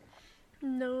plastic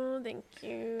No, thank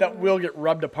you. that will get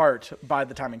rubbed apart by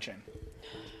the timing chain.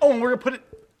 Oh, and we're going to put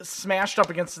it smashed up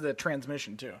against the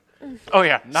transmission too. Oh,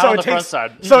 yeah, not on the front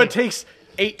side. So it takes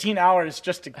 18 hours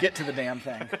just to get to the damn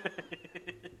thing.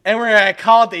 And we're going to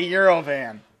call it the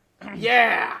Eurovan.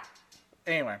 Yeah.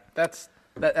 Anyway, that's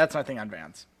my thing on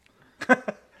vans.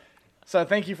 So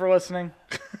thank you for listening.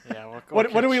 Yeah, What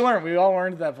did we learn? We all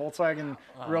learned that Volkswagen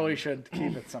really should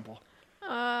keep it simple.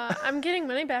 I'm getting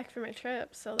money back for my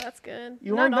trip, so that's good.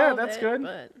 You Not learned that, all of that's it, good.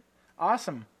 But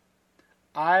Awesome.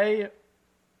 I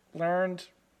learned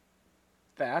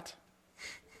that.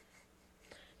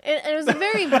 it was a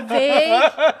very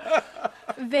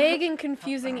vague and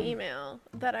confusing email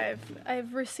that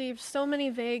I've received so many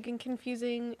vague and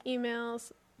confusing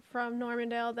emails from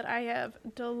Normandale that I have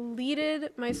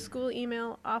deleted my school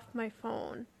email off my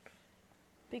phone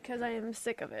because I am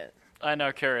sick of it. I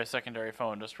now carry a secondary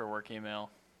phone just for work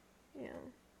email. Yeah,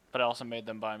 But I also made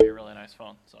them buy me a really nice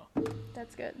phone, so.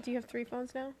 that's good. Do you have 3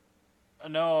 phones now?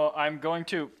 No, I'm going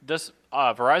to this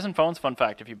Verizon phones. Fun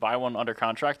fact: if you buy one under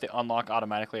contract, they unlock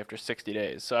automatically after 60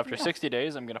 days. So after 60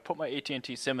 days, I'm going to put my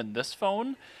AT&T SIM in this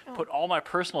phone, put all my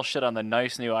personal shit on the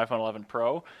nice new iPhone 11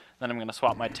 Pro, then I'm going to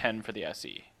swap my 10 for the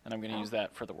SE, and I'm going to use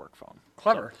that for the work phone.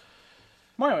 Clever.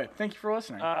 Well, anyway, thank you for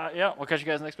listening. Yeah, we'll catch you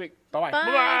guys next week. Bye-bye. Bye.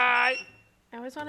 Bye. I always want